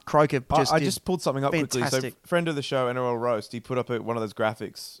Croker I just pulled something up quickly. So, friend of the show, NRL Roast, he put up one of those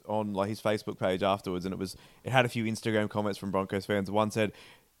graphics on like his Facebook page afterwards, and it had a few Instagram comments from Broncos fans. One said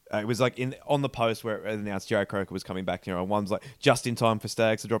it was like on the post where it announced Jared Croker was coming back. And one's like just in time for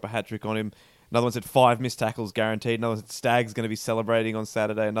Staggs to drop a hat trick on him. Another one said 5 missed tackles guaranteed. Another one said Staggs going to be celebrating on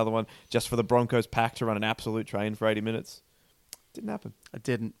Saturday. Another one just for the Broncos pack to run an absolute train for 80 minutes. Didn't happen. It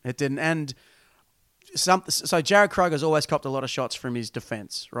didn't. And so Jared Croker's always copped a lot of shots from his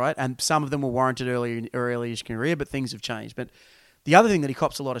defence, right? And some of them were warranted early in his career, but things have changed. But the other thing that he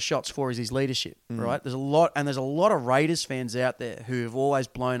cops a lot of shots for is his leadership, right? There's a lot of Raiders fans out there who have always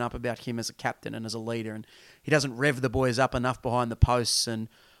blown up about him as a captain and as a leader, and he doesn't rev the boys up enough behind the posts and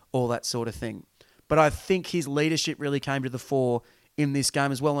all that sort of thing. But I think his leadership really came to the fore in this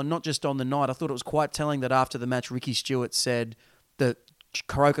game as well, and not just on the night. I thought it was quite telling that after the match, Ricky Stewart said that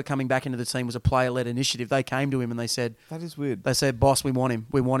Croker coming back into the team was a player-led initiative. They came to him and they said... That is weird. They said, "Boss, we want him.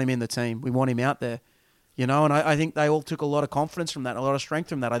 We want him in the team. We want him out there." And I think they all took a lot of confidence from that, a lot of strength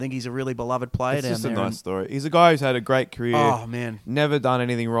from that. I think he's a really beloved player down there. It's just a nice story. He's a guy who's had a great career. Oh, man. Never done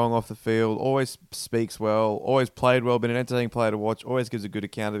anything wrong off the field. Always speaks well. Always played well. Been an entertaining player to watch. Always gives a good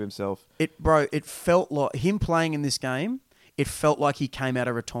account of himself. It felt like... Him playing in this game, it felt like he came out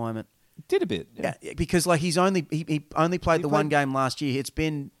of retirement. Did a bit. Yeah. Because like he only played one game last year. It's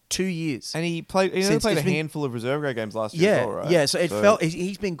been 2 years. And he only played a handful of reserve grade games last year as well, right? Yeah, so it felt...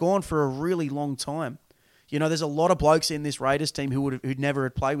 He's been gone for a really long time. There's a lot of blokes in this Raiders team who'd never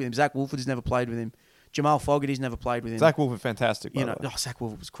had played with him. Zach Wolford has never played with him. Jamal Fogarty's never played with him. Zach Wolford, fantastic. Zach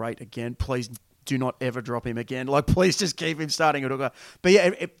Wolford was great again. Please do not ever drop him again. Like, please just keep him starting. But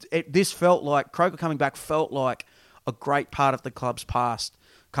yeah, this felt like Croker coming back felt like a great part of the club's past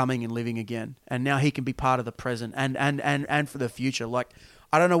coming and living again, and now he can be part of the present and for the future. Like,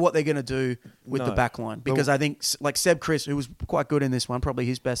 I don't know what they're going to do with the back line, because I think like Seb Chris, who was quite good in this one, probably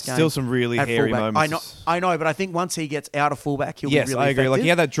his best game. Still some really hairy moments. I know, but I think once he gets out of fullback, he'll be really I agree. effective. Like, he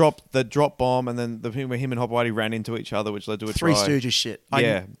had that drop bomb, and then the thing where him and Hopewadi ran into each other, which led to a Three try. Stooges shit.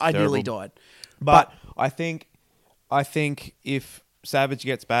 I nearly died. But I think if Savage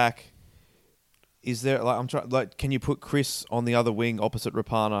gets back, is there can you put Chris on the other wing opposite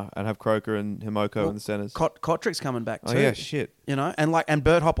Rapana and have Croker and Himoko in the centres? Kotrick's coming back too. Oh yeah, shit. And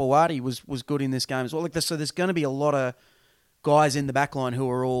Bert Hopewadi was good in this game as well. So there's going to be a lot of guys in the back line who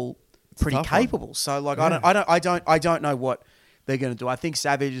are all pretty tough one. capable. So like Yeah. I don't know what they're going to do. I think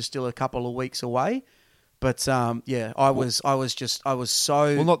Savage is still a couple of weeks away, but I was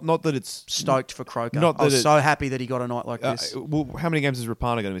so Well, not that it's stoked for Croker. not I was that so happy that he got a night like this. well, how many games is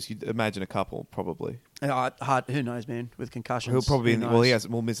Rapana going to miss? You'd imagine a couple, probably. Hard, who knows, man? With concussions, He'll probably who knows?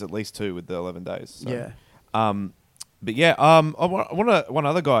 We'll miss at least 2 with the 11 days. So. Yeah. But yeah, I want one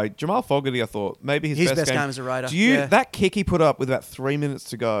other guy, Jamal Fogarty. I thought maybe his best game as a Raider. That kick he put up with about 3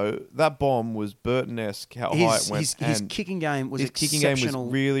 minutes to go? That bomb was Burton-esque. How high it went. His kicking game was kicking game exceptional.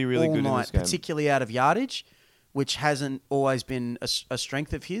 was really, really all good night, in this game, particularly out of yardage, which hasn't always been a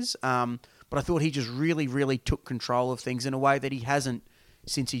strength of his. But I thought he just really, really took control of things in a way that he hasn't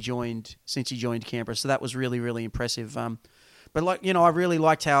since he joined Canberra. So that was really, really impressive. But I really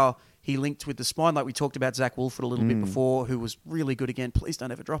liked how he linked with the spine, like we talked about Zach Wolford a little bit before, who was really good again. Please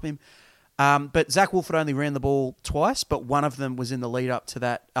don't ever drop him. But Zach Wolford only ran the ball twice, but one of them was in the lead up to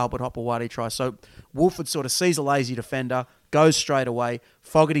that Albert Hopewadi try. So Wolford sort of sees a lazy defender, goes straight away.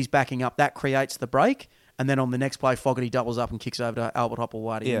 Fogarty's backing up. That creates the break. And then on the next play, Fogarty doubles up and kicks over to Albert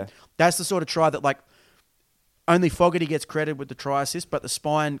Hopewadi. Yeah. That's the sort of try that only Fogarty gets credit with the try assist, but the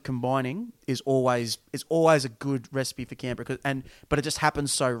spine combining is always a good recipe for Canberra. But it just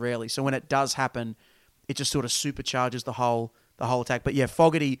happens so rarely. So when it does happen, it just sort of supercharges the whole attack. But yeah,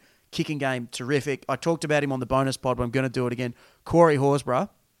 Fogarty kicking game terrific. I talked about him on the bonus pod, but I'm going to do it again. Corey Horsburgh,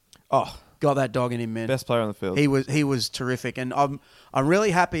 got that dog in him, man. best player on the field. He was terrific, and I'm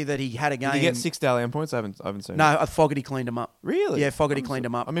really happy that he had a game. Did he get 6 Dalian points? I haven't seen. No, Fogarty cleaned him up. Really? Yeah, Fogarty cleaned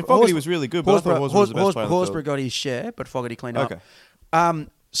him up. I mean, Fogarty was really good, but I thought Horsburgh was the best player on the field. Horsburgh got his share, but Fogarty cleaned him Okay. up.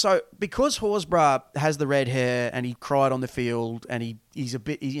 So because Horsburgh has the red hair and he cried on the field and he's a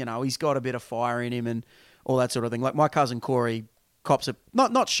bit, he's got a bit of fire in him and all that sort of thing. Like my cousin Corey cops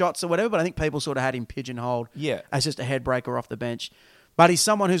not shots or whatever, but I think people sort of had him pigeonholed as just a head breaker off the bench. But he's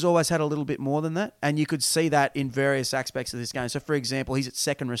someone who's always had a little bit more than that, and you could see that in various aspects of this game. So, for example, he's at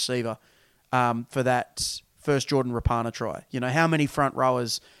second receiver for that first Jordan Rapana try. How many front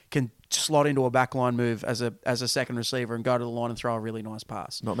rowers can slot into a backline move as a second receiver and go to the line and throw a really nice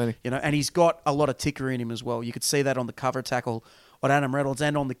pass? Not many. And he's got a lot of ticker in him as well. You could see that on the cover tackle on Adam Reynolds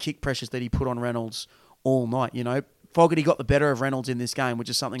and on the kick pressures that he put on Reynolds all night. Fogarty got the better of Reynolds in this game, which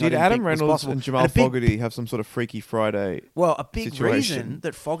is something I didn't Adam think was Reynolds possible. and Jamal Fogarty have some sort of Freaky Friday a big situation? reason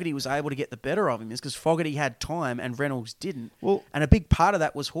that Fogarty was able to get the better of him is because Fogarty had time and Reynolds didn't. Well, and a big part of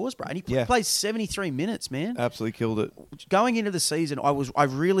that was Horsburgh. And he Yeah. played 73 minutes, man. Absolutely killed it. Going into the season, I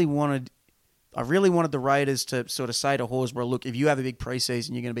really wanted the Raiders to sort of say to Horsburgh, look, if you have a big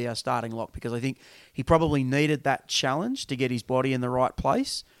preseason, you're going to be our starting lock, because I think he probably needed that challenge to get his body in the right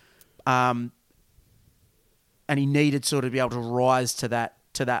place. And he needed sort of to be able to rise to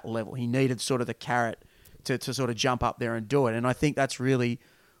that level. He needed sort of the carrot to sort of jump up there and do it. And I think that's really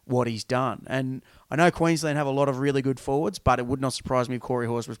what he's done. And I know Queensland have a lot of really good forwards, but it would not surprise me if Corey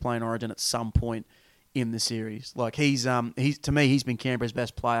Horse was playing Origin at some point in the series. Like he's to me, he's been Canberra's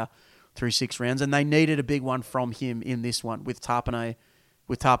best player through 6 rounds, and they needed a big one from him in this one with Tarpanay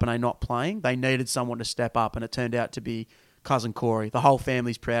not playing. They needed someone to step up, and it turned out to be cousin Corey. The whole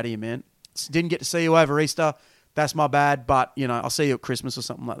family's proud of you, man. Didn't get to see you over Easter. That's my bad, but I'll see you at Christmas or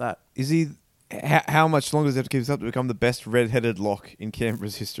something like that. Is he? How much longer does he have to keep this up to become the best red-headed lock in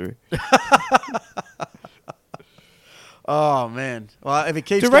Canberra's history? Oh man! Well, if it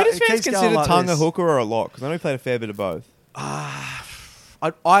keeps, Do Raiders it fans keeps consider going like Tonga this, a hooker or a lock? Because I know he played a fair bit of both. I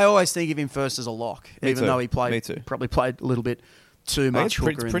always think of him first as a lock, even though he probably played a little bit too much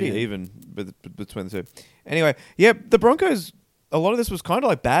hooker. It's pretty even between the two. Anyway, yeah, the Broncos. A lot of this was kind of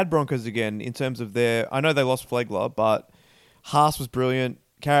like bad Broncos again in terms of I know they lost Flegler, but Haas was brilliant.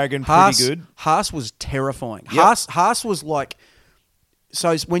 Carrigan pretty good. Haas was terrifying. Yep. Haas was like.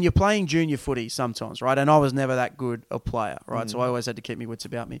 So when you're playing junior footy sometimes, right? And I was never that good a player, right? So I always had to keep my wits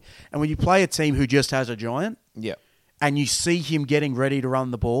about me. And when you play a team who just has a giant, and you see him getting ready to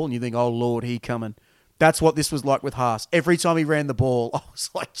run the ball, and you think, oh Lord, he coming. That's what this was like with Haas. Every time he ran the ball, I was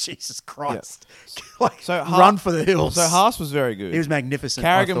like, Jesus Christ. Run for the hills. So Haas was very good. He was magnificent.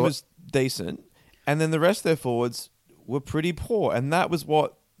 Carrigan was decent. And then the rest of their forwards were pretty poor. And that was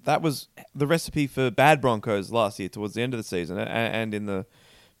the recipe for bad Broncos last year towards the end of the season. And in the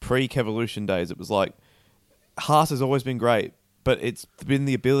pre-Kevolution days, it was like, Haas has always been great, but it's been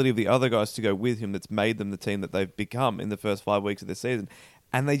the ability of the other guys to go with him that's made them the team that they've become in the first 5 weeks of the season.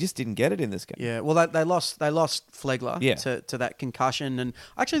 And they just didn't get it in this game. Yeah, well, they lost Flegler to that concussion. And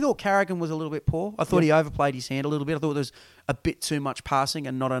I actually thought Carrigan was a little bit poor. I thought he overplayed his hand a little bit. I thought there was a bit too much passing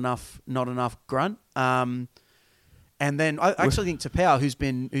and not enough grunt. And And then I actually think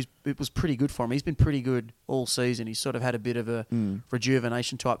Tapau, it was pretty good for him. He's been pretty good all season. He's sort of had a bit of a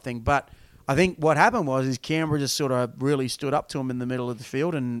rejuvenation type thing. But I think what happened is Canberra just sort of really stood up to him in the middle of the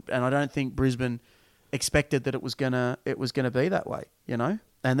field, and I don't think Brisbane expected that it was gonna be that way, you know.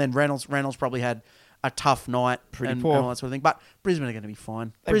 And then Reynolds probably had a tough night and all that sort of thing. But Brisbane are going to be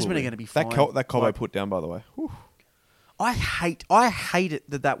fine. Brisbane are going to be fine. That Cobbo put down, by the way. Whew. I hate it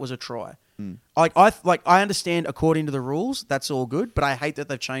that was a try. I understand according to the rules, that's all good, but I hate that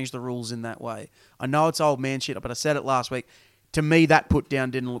they've changed the rules in that way. I know it's old man shit, but I said it last week. To me, that put down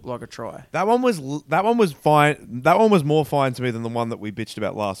didn't look like a try. That one was fine. That one was more fine to me than the one that we bitched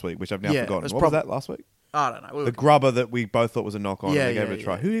about last week, which I've now forgotten. What was that last week? I don't know. The grubber that we both thought was a knock on. They gave it a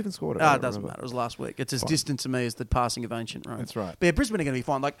try. Who even scored it? It doesn't matter. It was last week. It's as distant to me as the passing of ancient Rome. That's right. But yeah, Brisbane are going to be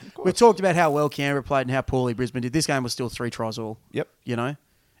fine. Like we've talked about how well Canberra played and how poorly Brisbane did. This game was still 3 tries all. Yep. You know,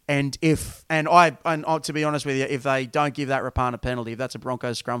 and to be honest with you, if they don't give that Rapana penalty, if that's a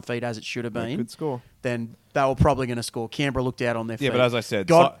Broncos scrum feed as it should have been, good score. Then they were probably going to score. Canberra looked out on their feet. Yeah, but as I said,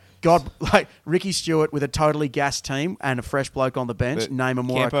 God, like Ricky Stewart with a totally gassed team and a fresh bloke on the bench. Name a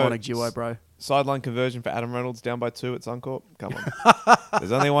more iconic duo, bro. Sideline conversion for Adam Reynolds down by 2 at Suncorp. Come on.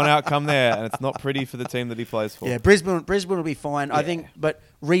 There's only one outcome there, and it's not pretty for the team that he plays for. Yeah, Brisbane will be fine, I think, but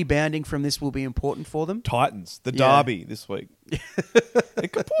rebounding from this will be important for them. Titans, the derby this week.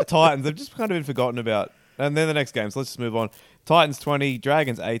 Poor Titans, they've just kind of been forgotten about. And then the next game, so let's just move on. Titans 20,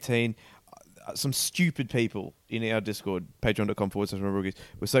 Dragons 18. Some stupid people in our Discord, patreon.com/rookies,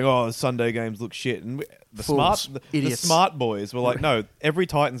 were saying, the Sunday games look shit. And the smart boys were like, no, every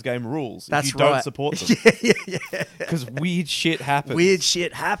Titans game rules if you don't support them. Yeah. Because weird shit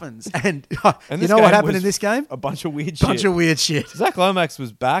happens. And you know what happened in this game? A bunch of weird shit. Zach Lomax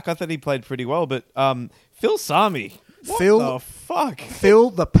was back. I thought he played pretty well. But Phil Sami. What the fuck? Phil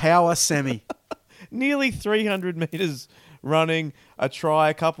the power semi. Nearly 300 metres running, a try,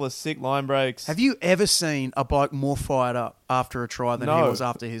 a couple of sick line breaks. Have you ever seen a bloke more fired up after a try than he was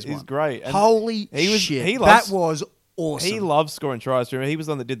after his one? He's great. And holy shit. That was awesome. He loves scoring tries. He was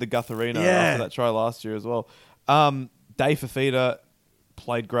the one that did the Gutharino after that try last year as well. Dave Fafita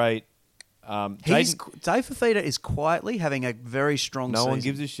played great. Dave Fafita is quietly having a very strong season. No one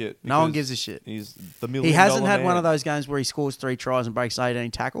gives a shit. No one gives a shit. He's the $1 million man. He hasn't had one of those games where he scores 3 tries and breaks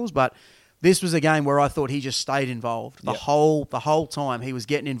 18 tackles, but this was a game where I thought he just stayed involved the whole time. He was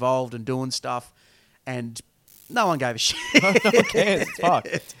getting involved and doing stuff, and no one gave a shit. No one cares. It's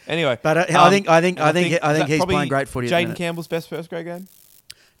fucked. Anyway, but I think he's playing great footy. Jaden Campbell's best first grade game.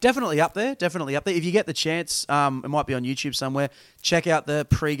 Definitely up there. If you get the chance, it might be on YouTube somewhere. Check out the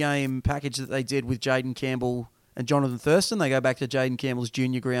pre-game package that they did with Jaden Campbell and Jonathan Thurston. They go back to Jaden Campbell's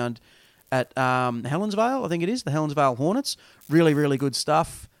junior ground at Helensvale. I think it is the Helensvale Hornets. Really, really good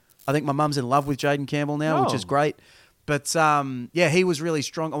stuff. I think my mum's in love with Jaden Campbell now, which is great. But, he was really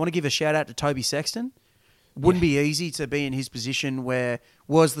strong. I want to give a shout-out to Toby Sexton. Wouldn't be easy to be in his position where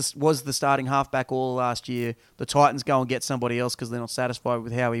was the starting halfback all last year. The Titans go and get somebody else because they're not satisfied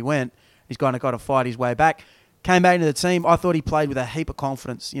with how he went. He's kind of got to fight his way back. Came back into the team. I thought he played with a heap of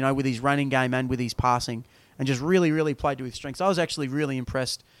confidence, with his running game and with his passing, and just really, really played to his strengths. I was actually really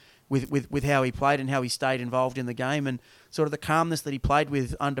impressed with how he played and how he stayed involved in the game and sort of the calmness that he played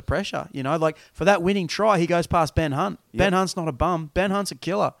with under pressure. Like for that winning try, he goes past Ben Hunt. Yep. Ben Hunt's not a bum. Ben Hunt's a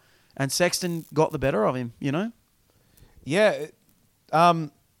killer. And Sexton got the better of him, Yeah.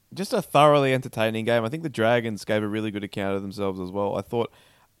 Just a thoroughly entertaining game. I think the Dragons gave a really good account of themselves as well. I thought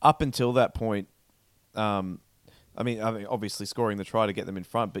up until that point, I mean, obviously scoring the try to get them in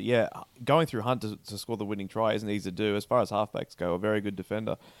front, but going through Hunt to score the winning try isn't easy to do. As far as halfbacks go, a very good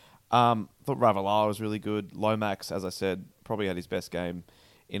defender. Thought Ravalawa was really good. Lomax, as I said, probably had his best game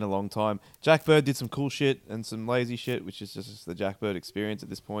in a long time. Jack Bird did some cool shit and some lazy shit, which is just the Jack Bird experience at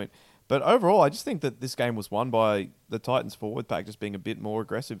this point. But overall, I just think that this game was won by the Titans forward pack just being a bit more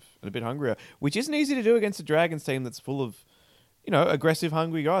aggressive and a bit hungrier, which isn't easy to do against a Dragons team that's full of, aggressive,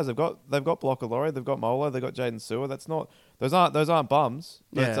 hungry guys. They've got Blocker-Laurie, they've got Molo, they've got Jaden Sewer. Those aren't bums.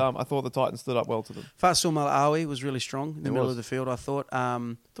 But I thought the Titans stood up well to them. Faisal Malawi was really strong in the middle of the field. I thought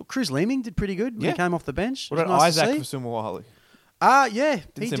Cruz Leeming did pretty good when he came off the bench. What about Isaac Fasumawali?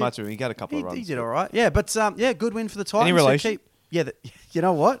 Didn't see much of him. He got a couple of runs. He did all right. Yeah, but good win for the Titans. Any relation? You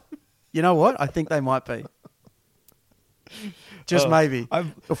know what? I think they might be. Just maybe.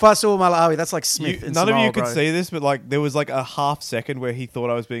 If I saw Malawi, that's like Smith. None of you could see this, but there was a half second where he thought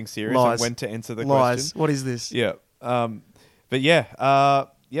I was being serious and went to answer the question. What is this? Yeah. Stoked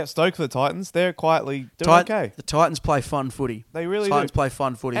for the Titans. They're quietly doing okay. The Titans play fun footy. They really Titans do. play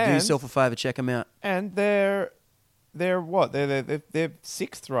fun footy. Do yourself a favour, check them out. And they're they're what? They're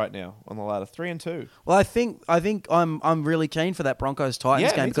sixth right now on the ladder, 3-2. Well, I think I'm really keen for that Broncos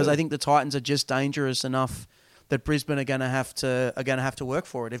Titans Yeah, game me because too. I think the Titans are just dangerous enough that Brisbane are going to have to work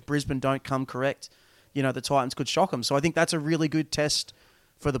for it. If Brisbane don't come correct, the Titans could shock them. So I think that's a really good test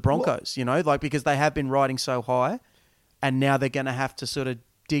for the Broncos. Because they have been riding so high, and now they're going to have to sort of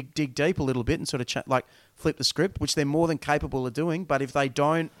dig deep a little bit and sort of flip the script, which they're more than capable of doing. But if they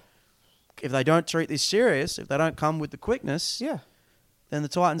don't treat this serious, if they don't come with the quickness, Yeah. then the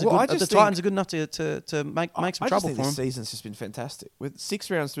Titans Well, are I good. just The Titans are good enough to make some I just trouble think for this them. season's just been fantastic. With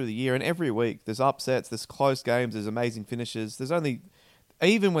 6 rounds through the year, and every week there's upsets, there's close games, there's amazing finishes. There's only,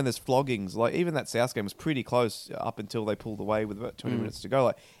 even when there's floggings, like even that South game was pretty close up until they pulled away with about 20 minutes to go.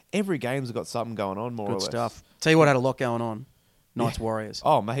 Like every game's got something going on, more or Good less. stuff. Tell you what had a lot going on. Knights Warriors.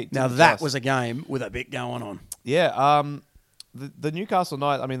 Oh, mate. Now didn't that just- was a game with a bit going on. Yeah. The Newcastle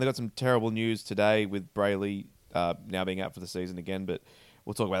Knights, I mean, they got some terrible news today with Brayley now being out for the season again, but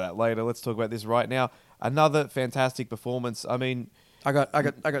we'll talk about that later. Let's talk about this right now. Another fantastic performance. I mean, I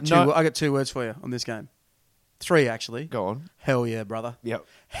got two words for you on this game. 3 actually. go on. Hell yeah, brother. Yep.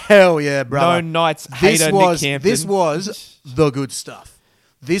 Hell yeah, brother. No Knights hater Nick Campton. This was the good stuff.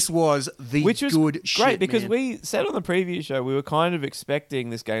 This was the Which was good great shit, because man. we said on the preview show we were kind of expecting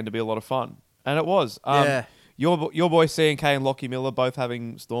this game to be a lot of fun, and it was. Yeah. Your boy C&K and Lockie Miller both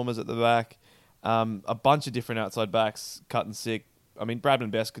having Stormers at the back. A bunch of different outside backs, cut and sick. I mean, Bradman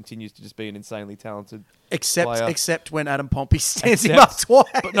Best continues to just be an insanely talented player. Except when Adam Pompey stands him up twice.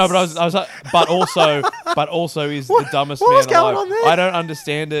 But no, but I was like, but also is the dumbest what was man alive. going on there? I don't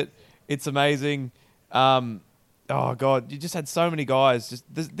understand it. It's amazing. Oh god, you just had so many guys. Just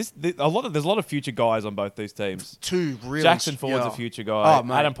there's a lot of future guys on both these teams. Two really Jackson Ford's a future guy. Oh,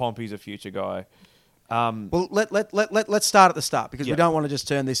 mate. Adam Pompey's a future guy. Well, let's start at the start because Yeah. we don't want to just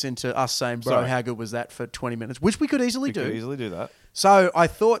turn this into us saying, bro, Sorry. how good was that for 20 minutes, which we could easily We do. could easily do that. So I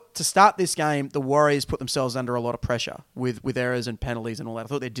thought to start this game, the Warriors put themselves under a lot of pressure with errors and penalties and all that. I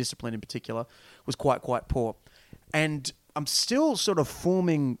thought their discipline in particular was quite poor. And I'm still sort of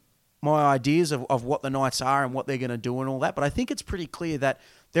forming my ideas of what the Knights are and what they're going to do and all that. But I think it's pretty clear that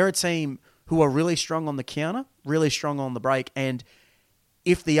they're a team who are really strong on the counter, really strong on the break. And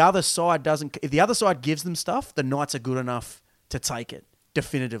if the other side gives them stuff, the Knights are good enough to take it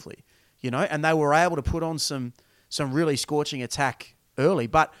definitively, and they were able to put on some really scorching attack early.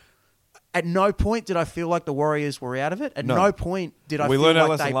 But at no point did I feel like the Warriors were out of it. At no point did I feel learned our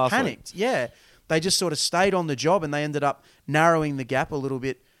like lesson they last panicked. Yeah. They just sort of stayed on the job and they ended up narrowing the gap a little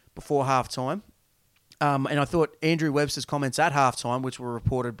bit before halftime. And I thought Andrew Webster's comments at halftime, which were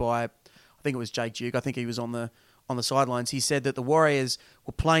reported by, I think it was Jake Duke, I think he was on the sidelines, he said that the Warriors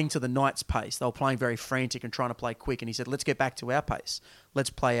were playing to the Knights' pace. They were playing very frantic and trying to play quick. And he said, let's get back to our pace. Let's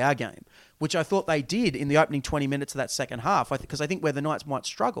play our game, which I thought they did in the opening 20 minutes of that second half. Because I think where the Knights might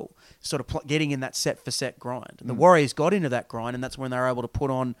struggle, sort of getting in that set-for-set grind. And the Warriors got into that grind, and that's when they were able to put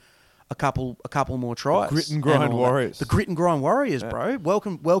on a couple more tries. Grit and grind all Warriors. The grit and grind Warriors, bro.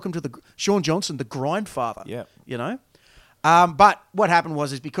 Welcome to the Sean Johnson, the grind father. Yeah. But what happened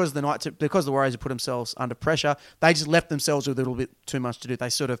was because the Warriors had put themselves under pressure, they just left themselves with a little bit too much to do. They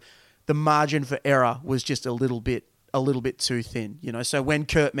the margin for error was just a little bit too thin, So when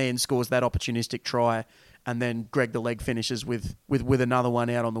Kurt Mann scores that opportunistic try, and then Greg the Leg finishes with another one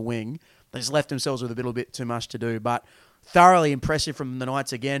out on the wing, they just left themselves with a little bit too much to do. But thoroughly impressive from the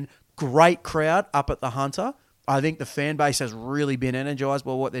Knights again. Great crowd up at the Hunter. I think the fan base has really been energised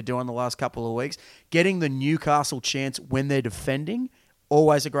by what they're doing the last couple of weeks. Getting the Newcastle chance when they're defending,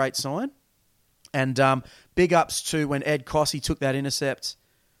 always a great sign. And big ups to when Ed Cossey took that intercept,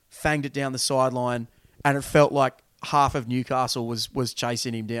 fanged it down the sideline, and it felt like half of Newcastle was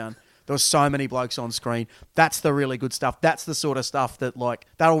chasing him down. There were so many blokes on screen. That's the really good stuff. That's the sort of stuff that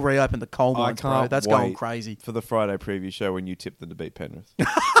that'll reopen the coal mines, bro. That's going crazy. For the Friday preview show when you tip them to beat Penrith.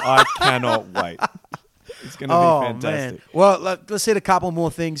 I cannot wait. It's going to be fantastic. Man. Well, let's hit a couple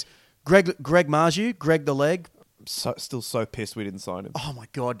more things. Greg Marju, Greg the Leg. Still so pissed we didn't sign him. Oh, my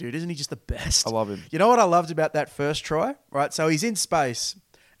God, dude. Isn't he just the best? I love him. You know what I loved about that first try? Right, so he's in space,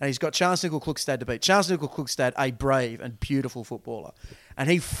 and he's got Charles Nickel-Klukstad to beat. Charles Nickel-Klukstad, a brave and beautiful footballer. And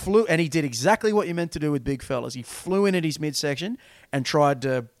he flew, and he did exactly what you're meant to do with big fellas. He flew in at his midsection and tried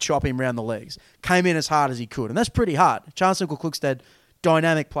to chop him round the legs. Came in as hard as he could, and that's pretty hard. Charles Nickel-Klukstad,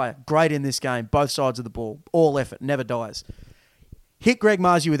 dynamic player, great in this game, both sides of the ball, all effort, never dies. Hit Greg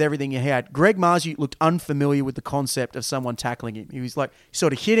Marju with everything he had. Greg Marju looked unfamiliar with the concept of someone tackling him. He was like, he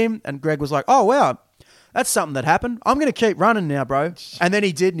sort of hit him, and Greg was like, oh, wow, that's something that happened. I'm going to keep running now, bro. And then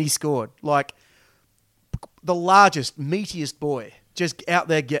he did, and he scored. Like, the largest, meatiest boy, just out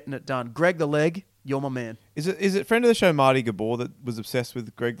there getting it done. Greg the Leg, You're my man. Is it friend of the show Marty Gabor that was obsessed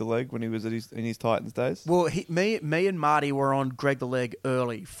with Greg the Leg when he was in his Titans days? Well, me and Marty were on Greg the Leg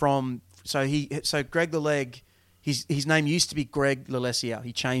early. So Greg the Leg, his name used to be Greg Lalessier.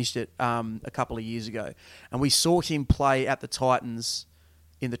 He changed it a couple of years ago, and we saw him play at the Titans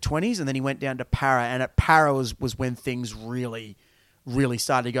in the 20s, and then he went down to Para, and at Para was when things really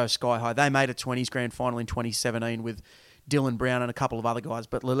started to go sky high. They made a 20s grand final in 2017 with Dylan Brown and a couple of other guys,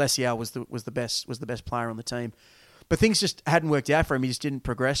 but Lalessier was the best player on the team. But things just hadn't worked out for him. He just didn't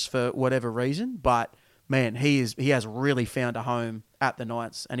progress for whatever reason. But man, he has really found a home at the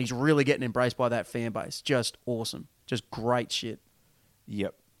Knights, and he's really getting embraced by that fan base. Just awesome, just great shit.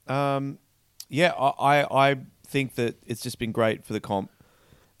 Yep. I think that it's just been great for the comp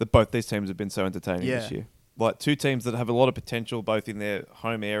that both these teams have been so entertaining this year. Like two teams that have a lot of potential both in their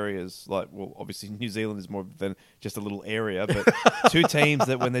home areas. Like, well, obviously New Zealand is more than just a little area, but two teams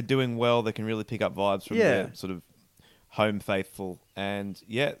that when they're doing well, they can really pick up vibes from their sort of home faithful. And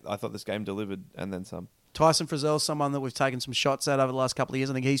yeah, I thought this game delivered and then some. Tyson Frizzell's someone that we've taken some shots at over the last couple of years.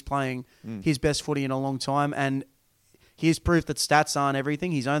 I think he's playing his best footy in a long time, and here's proof that stats aren't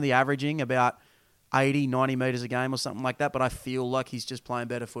everything. He's only averaging about 80, 90 metres a game or something like that, but I feel like he's just playing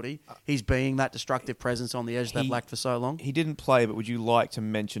better footy. He's being that destructive presence on the edge that lacked for so long. He didn't play, but would you like to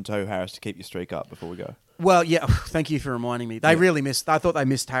mention Tohu Harris to keep your streak up before we go? Well, yeah, thank you for reminding me. They really missed... I thought they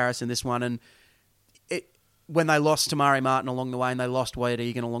missed Harris in this one, and when they lost Tamari Martin along the way and they lost Wade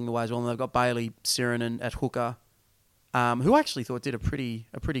Egan along the way as well, and they've got Bailey Sirinen at hooker, who I actually thought did a pretty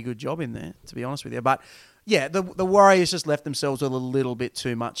good job in there, to be honest with you. But yeah, the Warriors just left themselves with a little bit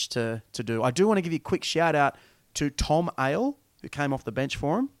too much to do. I do want to give you a quick shout out to Tom Ale, who came off the bench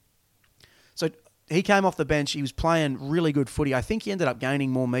for him. So he came off the bench. He was playing really good footy. I think he ended up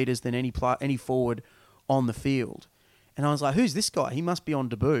gaining more metres than any forward on the field. And I was like, who's this guy? He must be on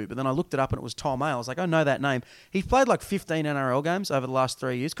debut. But then I looked it up and it was Tom Ale. I was like, I know that name. He's played like 15 NRL games over the last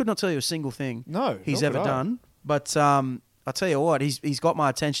 3 years. Could not tell you a single thing he's ever done. But I'll tell you what, he's got my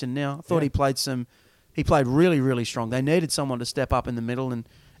attention now. I thought he played really, really strong. They needed someone to step up in the middle, and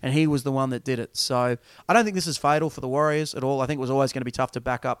he was the one that did it. So I don't think this is fatal for the Warriors at all. I think it was always going to be tough to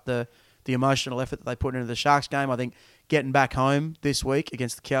back up the emotional effort that they put into the Sharks game. I think getting back home this week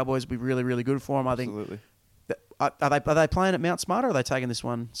against the Cowboys would be really, really good for them. I think. Absolutely. Are they playing at Mount Smart, or are they taking this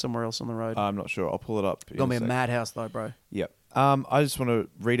one somewhere else on the road? I'm not sure. I'll pull it up. It's going to be a madhouse though, bro. Yep. I just want to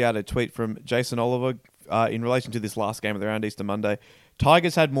read out a tweet from Jason Oliver in relation to this last game of the round, Easter Monday.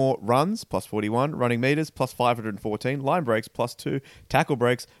 Tigers had more runs, plus 41, running metres, plus 514, line breaks, plus 2, tackle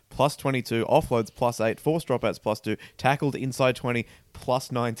breaks, plus 22, offloads, plus 8, forced dropouts, plus 2, tackled inside 20,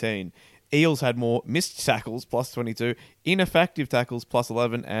 plus 19. Eels had more missed tackles, plus 22, ineffective tackles, plus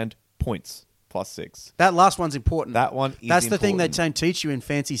 11, and points, plus 6. That last one's important. That one is That's the important. thing they don't teach you in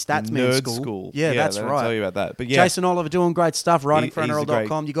fancy statsman school. Yeah, that's they right. Don't tell you about that. But yeah, Jason Oliver doing great stuff, writing for he's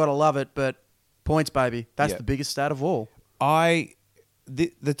NRL.com. You got to love it, but points, baby. That's the biggest stat of all.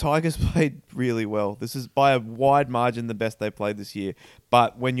 The Tigers played really well. This is by a wide margin the best they played this year.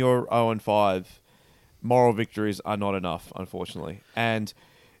 But when you're 0-5, moral victories are not enough, unfortunately. And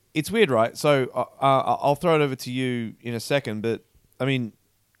it's weird, right? So I'll throw it over to you in a second. But I mean,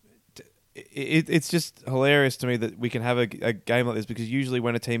 it's just hilarious to me that we can have a game like this, because usually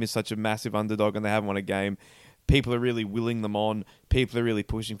when a team is such a massive underdog and they haven't won a game, people are really willing them on. People are really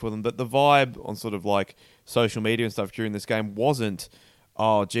pushing for them. But the vibe on sort of like social media and stuff during this game wasn't,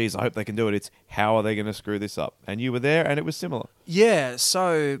 oh, geez, I hope they can do it. It's, how are they going to screw this up? And you were there, and it was similar. Yeah,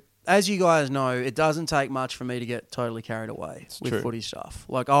 so as you guys know, it doesn't take much for me to get totally carried away with footy stuff.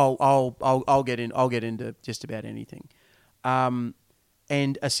 Like I'll get into just about anything.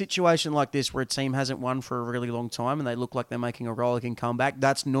 And a situation like this where a team hasn't won for a really long time and they look like they're making a rollicking comeback,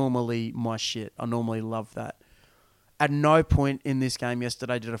 that's normally my shit. I normally love that. At no point in this game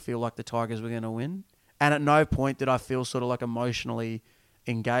yesterday did I feel like the Tigers were going to win. And at no point did I feel sort of like emotionally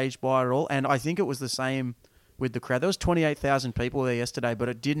engaged by it at all. And I think it was the same with the crowd. There was 28,000 people there yesterday, but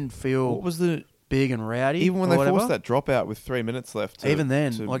it didn't feel big and rowdy. Even when they forced that dropout with 3 minutes left to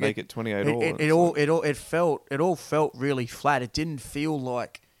like make it 28 it all felt really flat. It didn't feel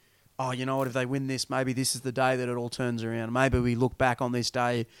like, oh, you know what, if they win this, maybe this is the day that it all turns around. Maybe we look back on this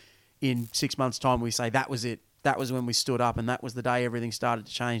day in 6 months' time and we say that was it. That was when we stood up and that was the day everything started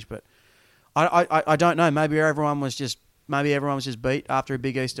to change. But I don't know. Maybe everyone was just beat after a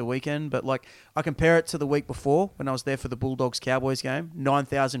big Easter weekend. But like, I compare it to the week before when I was there for the Bulldogs-Cowboys game.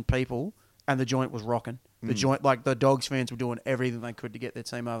 9,000 people and the joint was rocking. The joint, like the Dogs fans were doing everything they could to get their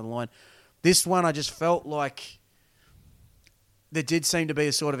team over the line. This one, I just felt like there did seem to be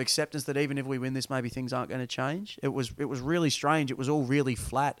a sort of acceptance that even if we win this, maybe things aren't going to change. It was really strange. It was all really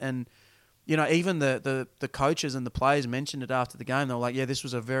flat. And even the coaches and the players mentioned it after the game. They were like, yeah, this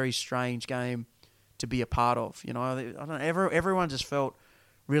was a very strange game to be a part of. I don't know, everyone just felt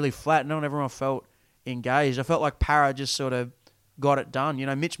really flat. Not everyone felt engaged. I felt like Para just sort of got it done.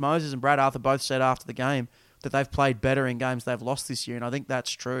 Mitch Moses and Brad Arthur both said after the game that they've played better in games they've lost this year, and I think that's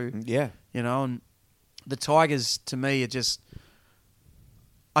true. Yeah. And the Tigers, to me, are just...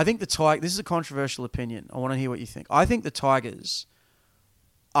 I think the Tigers... This is a controversial opinion. I want to hear what you think. I think the Tigers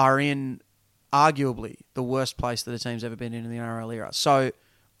are in arguably the worst place that a team's ever been in the NRL era. So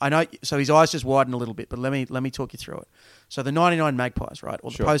I know... So his eyes just widened a little bit, but let me talk you through it. So the 99 Magpies, right? Or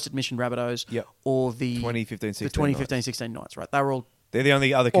the post-admission Rabbitohs. Yep. Or the 2015-16 Knights, right? They were all... They're the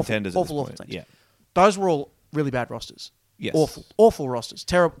only other contenders at this awful point. teams. Yeah. Those were all really bad rosters. Yes. Awful rosters.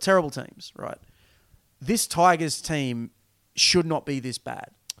 Terrible teams, right? This Tigers team should not be this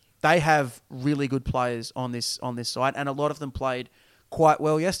bad. They have really good players on this side, and a lot of them played quite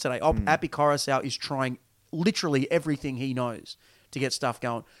well yesterday. Api Coruscant is trying literally everything he knows to get stuff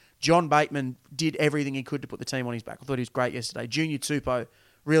going. John Bateman did everything he could to put the team on his back. I thought he was great yesterday. Junior Tupou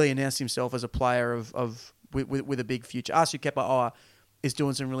really announced himself as a player with a big future. Asu Kepa is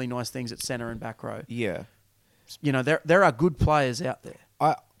doing some really nice things at centre and back row. Yeah. There are good players out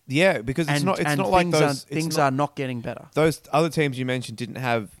there. Because it's not like things are not getting better. Those other teams you mentioned didn't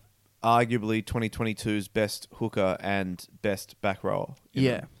have arguably 2022's best hooker and best back rower.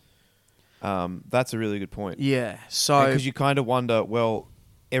 Yeah. That's a really good point. Yeah. So because you kind of wonder, well,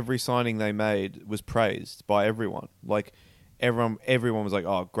 every signing they made was praised by everyone. Like everyone was like,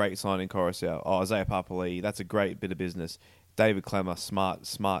 "Oh, great signing, Coruscant. Oh, Isaiah Papali'i, that's a great bit of business." David Clemmer, smart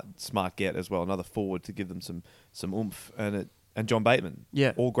get as well. Another forward to give them some oomph, and John Bateman.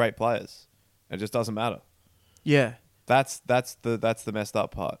 Yeah, all great players. It just doesn't matter. Yeah, that's the messed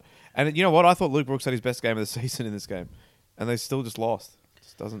up part. And you know what? I thought Luke Brooks had his best game of the season in this game, and they still just lost. It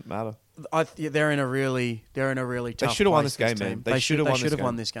just doesn't matter. They're in a really tough. They should have won this game, team. man. They should have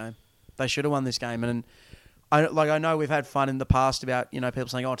won this game. They should have won this game, and I know we've had fun in the past about people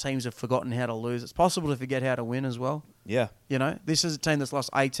saying, "Oh, teams have forgotten how to lose." It's possible to forget how to win as well. Yeah, this is a team that's lost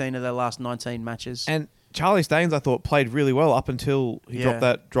 18 of their last 19 matches. And Charlie Staines, I thought, played really well up until he dropped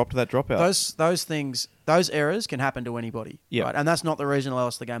that dropout. Those errors can happen to anybody, right? And that's not the reason they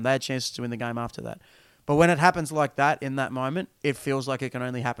lost the game. They had chances to win the game after that. But when it happens like that in that moment, it feels like it can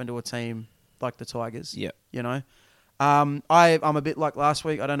only happen to a team like the Tigers. Yeah, I'm a bit like last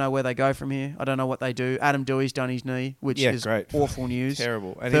week. I don't know where they go from here. I don't know what they do. Adam Dewey's done his knee, which is great. Awful news.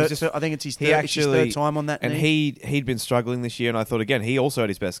 Terrible. And I think it's his third time on that knee. And he'd been struggling this year, and I thought, again, he also had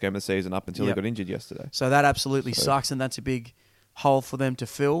his best game of the season up until he got injured yesterday. So that absolutely sucks, and that's a big hole for them to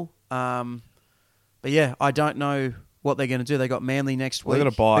fill. But yeah, I don't know what they're going to do. They got Manly next week. They're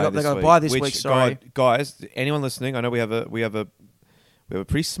going to buy They got to buy this week. Sorry, guys. Anyone listening? I know we have a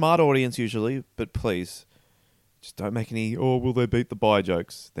pretty smart audience usually, but please, just don't make any, will they beat the bye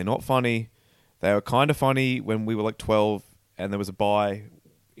jokes. They're not funny. They were kind of funny when we were like 12 and there was a bye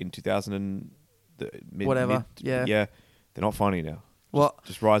in 2000 and... Yeah. They're not funny now. Well,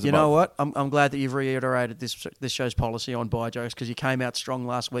 just rise above. You know what? I'm glad that you've reiterated this show's policy on bye jokes, because you came out strong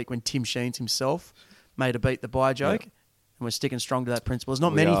last week when Tim Sheens himself made a beat the bye joke, and we're sticking strong to that principle. There's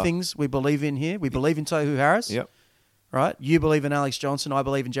not many things we believe in here. We believe in Tohu Harris. Yep. Right? You believe in Alex Johnson. I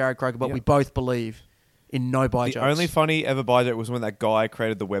believe in Jared Croker, but we both believe in no bye jokes. The only funny ever bye joke was when that guy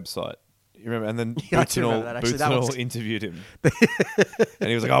created the website. You remember? And then Boots and all interviewed him. And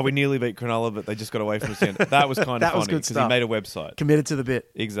he was like, we nearly beat Cronulla, but they just got away from us. That was kind of funny because he made a website. Committed to the bit.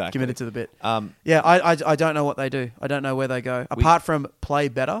 Exactly. Committed to the bit. I don't know what they do. I don't know where they go. Apart from play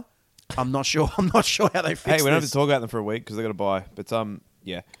better, I'm not sure how they fix this. Hey, we don't have to talk about them for a week because they got to buy. But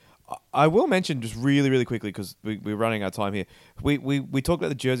I will mention just really, really quickly, because we're running out of time here. We talked about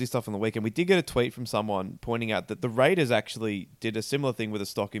the jersey stuff on the weekend. We did get a tweet from someone pointing out that the Raiders actually did a similar thing with a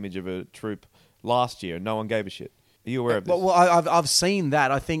stock image of a troop last year, and no one gave a shit. Are you aware of this? Well, I've seen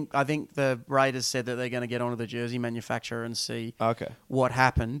that. I think the Raiders said that they're going to get onto the jersey manufacturer and see what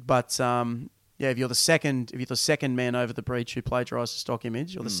happened. But if you're the second man over the breach who plagiarised the stock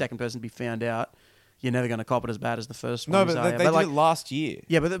image, or the second person to be found out, you're never going to cop it as bad as the first one. No, but they did it last year.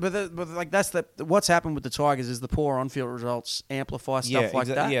 Yeah, but that's what's happened with the Tigers is the poor on-field results amplify stuff like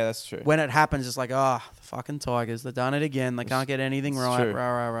that. Yeah, that's true. When it happens, it's like, the fucking Tigers, they've done it again. They can't get anything right. True.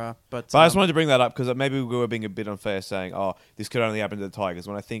 Rah, rah, rah. But I just wanted to bring that up because maybe we were being a bit unfair saying, this could only happen to the Tigers,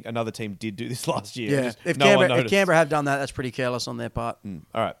 when I think another team did do this last year. Yeah, if Canberra have done that, that's pretty careless on their part. All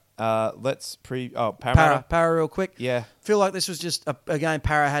right. Let's Parramatta. Para real quick. Yeah. Feel like this was just a game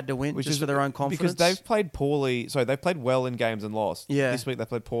Para had to win, just for their own confidence. Because they've played poorly. Sorry, they've played well in games and lost. Yeah. This week they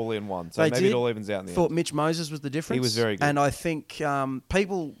played poorly and won. So maybe it all evens out in the end. Thought Mitch Moses was the difference. He was very good. And I think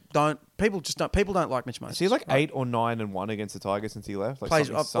people don't people don't like Mitch Moses. Is he like right? 8 or 9-1 against the Tigers since he left? Like Plays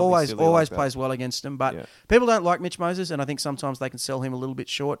something always silly like that. plays well against them, but Yeah. people don't like Mitch Moses, and I think sometimes they can sell him a little bit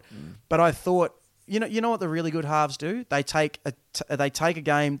short. But I thought, you know what the really good halves do? They take a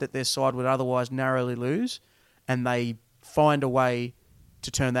game that their side would otherwise narrowly lose, and they find a way to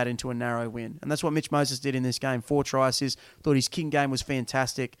turn that into a narrow win. And that's what Mitch Moses did in this game. 4 try assists. Thought his kicking game was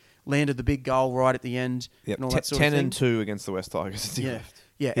fantastic. Landed the big goal right at the end. Yep. And all that sort of thing. 10-2 against the West Tigers since he left.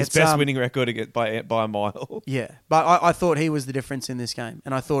 Yeah, His best winning record to get by a mile. Yeah, but I thought he was the difference in this game,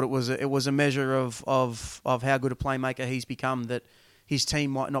 and I thought it was a measure of how good a playmaker he's become. That his team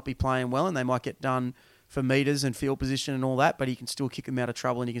might not be playing well, and they might get done for meters and field position and all that, but he can still kick them out of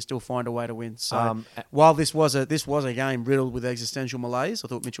trouble, and he can still find a way to win. So while this was a game riddled with existential malaise, I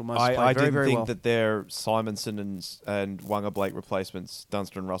thought Mitchell Moses played very, very well. I didn't think that their Simonson and Wanga Blake replacements,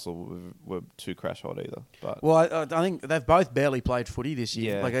 Dunster and Russell, were too crash hot either. But I think they've both barely played footy this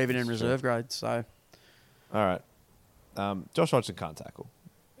year, Yeah, like even in that's reserve grade. So all right, Josh Hodgson can't tackle.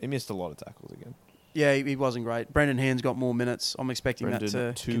 He missed a lot of tackles again. yeah, he wasn't great. Brendan Hand's got more minutes. I'm expecting that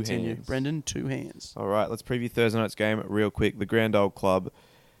Brendan, to 2 continue. hands. Brendan, 2 hands. All right, let's preview Thursday night's game real quick. The Grand Old Club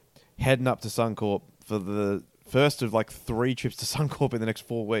heading up to Suncorp for the first of like 3 trips to Suncorp in the next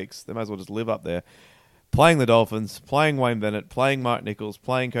 4 weeks. They might as well just live up there. Playing the Dolphins, playing Wayne Bennett, playing Mark Nichols,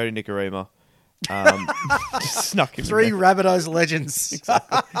 playing Cody Nicarima. Just snuck him 3 in there. Rabbitohs legends.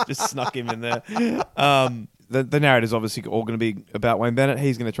 Exactly. Just snuck him in there. The narrative's obviously all going to be about Wayne Bennett.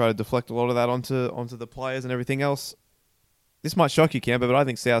 He's going to try to deflect a lot of that onto the players and everything else. This might shock you, Camber, but I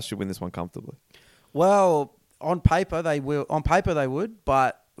think South should win this one comfortably. Well, on paper they will. On paper they would,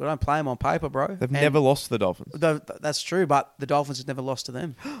 but we don't play them on paper, bro. They've never lost to the Dolphins. That's true, but the Dolphins have never lost to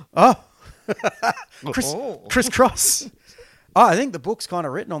them. Oh, Chris Cross. Oh, I think the book's kind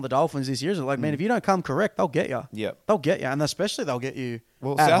of written on the Dolphins this year. It's like, man, if you don't come correct, they'll get you. Yep. They'll get you, and especially they'll get you.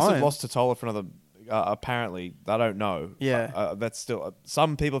 Well, at South home. have lost to Tola for another. Apparently, I don't know. Yeah. That's still.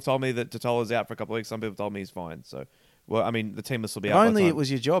 Some people have told me that Totola's out for a couple of weeks. Some people told me he's fine. So, well, I mean, the team will still be If out. only by the it time.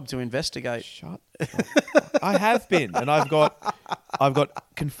 was your job to investigate. Shut up. I have been, and I've got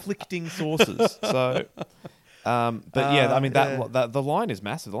conflicting sources. So, but yeah, I mean that the line is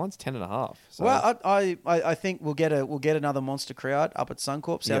massive. The line's 10.5. So. Well, I think we'll get another monster crowd up at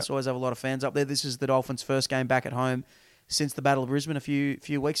Suncorp. South Yep. always have a lot of fans up there. This is the Dolphins' first game back at home since the Battle of Brisbane a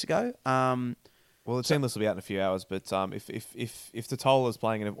few weeks ago. Well, the team list will be out in a few hours, but if Totola's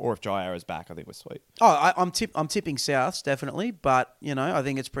playing or if Jair is back, I think we're sweet. Oh, I'm tipping Souths definitely, but I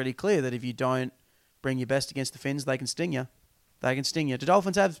think it's pretty clear that if you don't bring your best against the Finns, they can sting you. They can sting you. Do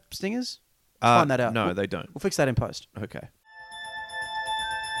Dolphins have stingers? Let's find that out. No, they don't. We'll fix that in post. Okay.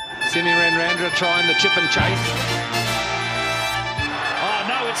 Simi Renrandra trying the chip and chase. Oh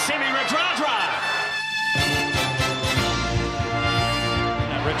no, it's Semi Radradra.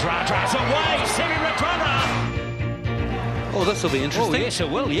 Radradra's away. Semi Radradra. Oh, this will be interesting. Oh yes, it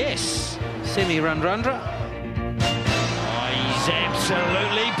will. Yes. Simi Renrandra. Oh, he's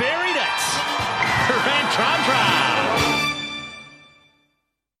absolutely buried it. Radradra.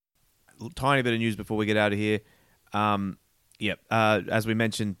 Tiny bit of news before we get out of here. As we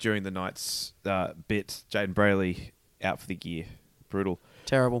mentioned during the night's bit, Jaden Brayley out for the year. Brutal.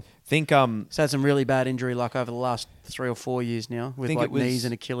 Terrible. Think He's had some really bad injury luck over the last 3 or 4 years now with Think like it was- knees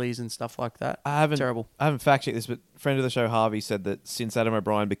and Achilles and stuff like that. Terrible. I haven't fact checked this, but friend of the show Harvey said that since Adam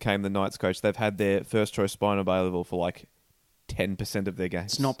O'Brien became the Knights coach, they've had their first choice spine available for like 10% of their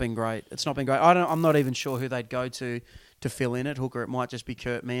games. It's not been great. I'm not even sure who they'd go to fill in at hooker. It might just be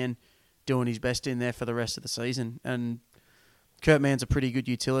Kurt Mann doing his best in there for the rest of the season. And Kurt Mann's a pretty good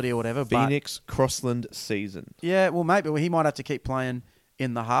utility or whatever. Phoenix Crossland season. Yeah, well, maybe he might have to keep playing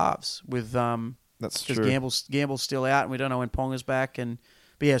in the halves with That's because true. Gamble's still out, and we don't know when Ponga's back. But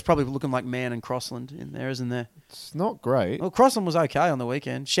yeah, it's probably looking like Mann and Crossland in there, isn't there? It's not great. Well, Crossland was okay on the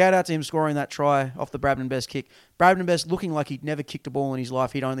weekend. Shout out to him scoring that try off the Brabden Best kick. Brabden Best looking like he'd never kicked a ball in his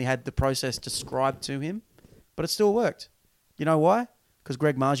life. He'd only had the process described to him, but it still worked. You know why? Because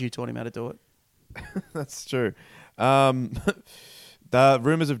Greg Marju taught him how to do it. That's true. The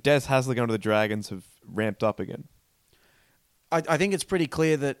rumours of Des Hasler going to the Dragons have ramped up again. I think it's pretty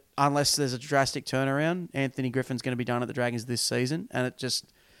clear that unless there's a drastic turnaround, Anthony Griffin's going to be done at the Dragons this season. And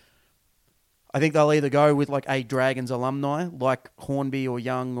I think they'll either go with like a Dragons alumni, like Hornby or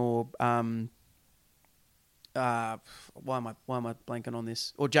Young or why am I blanking on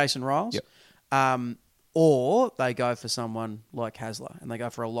this? Or Jason Riles. Yep. Or they go for someone like Hasler and they go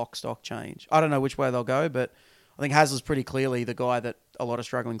for a lock stock change. I don't know which way they'll go, but I think Hasler's pretty clearly the guy that a lot of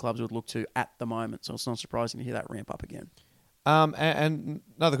struggling clubs would look to at the moment. So it's not surprising to hear that ramp up again. And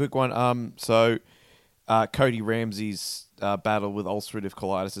another quick one. Cody Ramsey's battle with ulcerative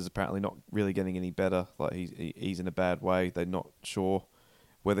colitis is apparently not really getting any better. Like he's in a bad way. They're not sure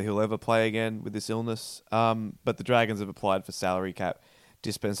whether he'll ever play again with this illness. But the Dragons have applied for salary cap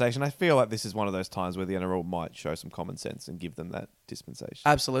dispensation. I feel like this is one of those times where the NRL might show some common sense and give them that dispensation.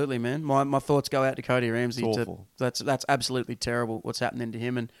 Absolutely, man. My thoughts go out to Cody Ramsey. It's awful. That's absolutely terrible what's happening to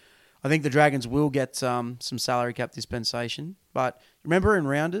him. And I think the Dragons will get some salary cap dispensation. But remember in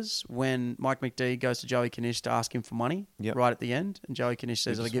Rounders when Mike McD goes to Joey Kanish to ask him for money right at the end, and Joey Kanish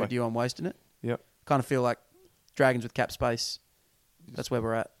says, "I'll give it to you, I'm wasting it." Yep. Kind of feel like Dragons with cap space. That's where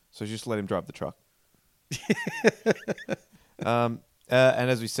we're at. So just let him drive the truck. And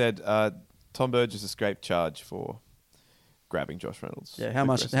as we said, Tom Burgess escaped charge for grabbing Josh Reynolds. Yeah, how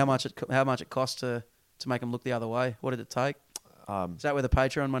much it cost to make him look the other way? What did it take? Is that where the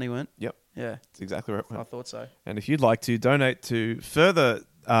Patreon money went? Yep. Yeah, That's exactly right. I thought so. And if you'd like to donate to further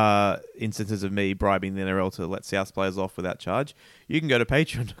instances of me bribing the NRL to let South players off without charge, you can go to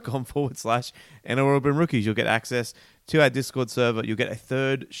patreon.com/NRL Urban Rookies. You'll get access to our Discord server. You'll get a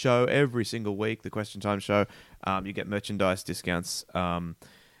third show every single week, the Question Time show. You get merchandise discounts,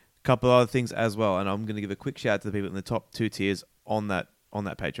 couple of other things as well. And I'm going to give a quick shout out to the people in the top 2 tiers on that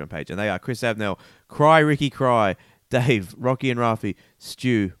Patreon page. And they are Chris Abnell, Cry Ricky Cry, Dave, Rocky and Rafi,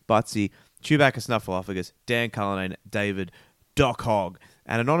 Stu, Butsy, Chewbacca Snuffleupagus, Dan Cullinane, David, Doc Hogg,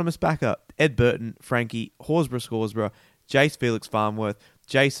 an anonymous backer, Ed Burton, Frankie, Horsburgh Scoresborough, Jace Felix Farmworth,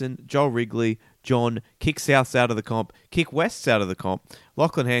 Jason, Joel Wrigley, John, Kick Souths out of the comp, Kick Wests out of the comp,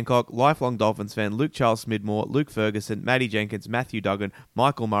 Lachlan Hancock, lifelong Dolphins fan, Luke Charles Smidmore, Luke Ferguson, Matty Jenkins, Matthew Duggan,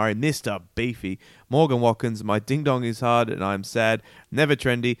 Michael Murray, Mr. Beefy, Morgan Watkins, My Ding Dong is Hard and I'm Sad, Never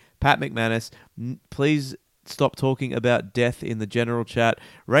Trendy, Pat McManus, please stop talking about death in the general chat,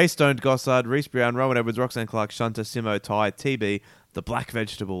 Ray Stoned Gossard, Reese Brown, Rowan Edwards, Roxanne Clark, Shunter, Simo, Ty, TB, The Black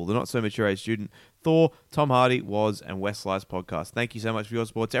Vegetable, The Not So Mature Age Student, Thor, Tom Hardy, Was, and West Slice Podcast. Thank you so much for your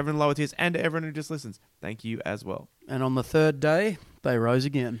support to everyone in lower tiers and to everyone who just listens. Thank you as well. And on the third day, they rose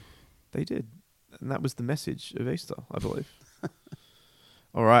again. They did. And that was the message of Easter, I believe.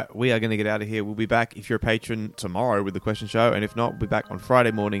 All right, we are going to get out of here. We'll be back, if you're a patron, tomorrow with the question show. And if not, we'll be back on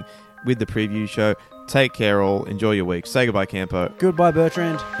Friday morning with the preview show. Take care all. Enjoy your week. Say goodbye, Campo. Goodbye,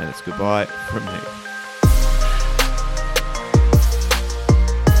 Bertrand. And it's goodbye from me.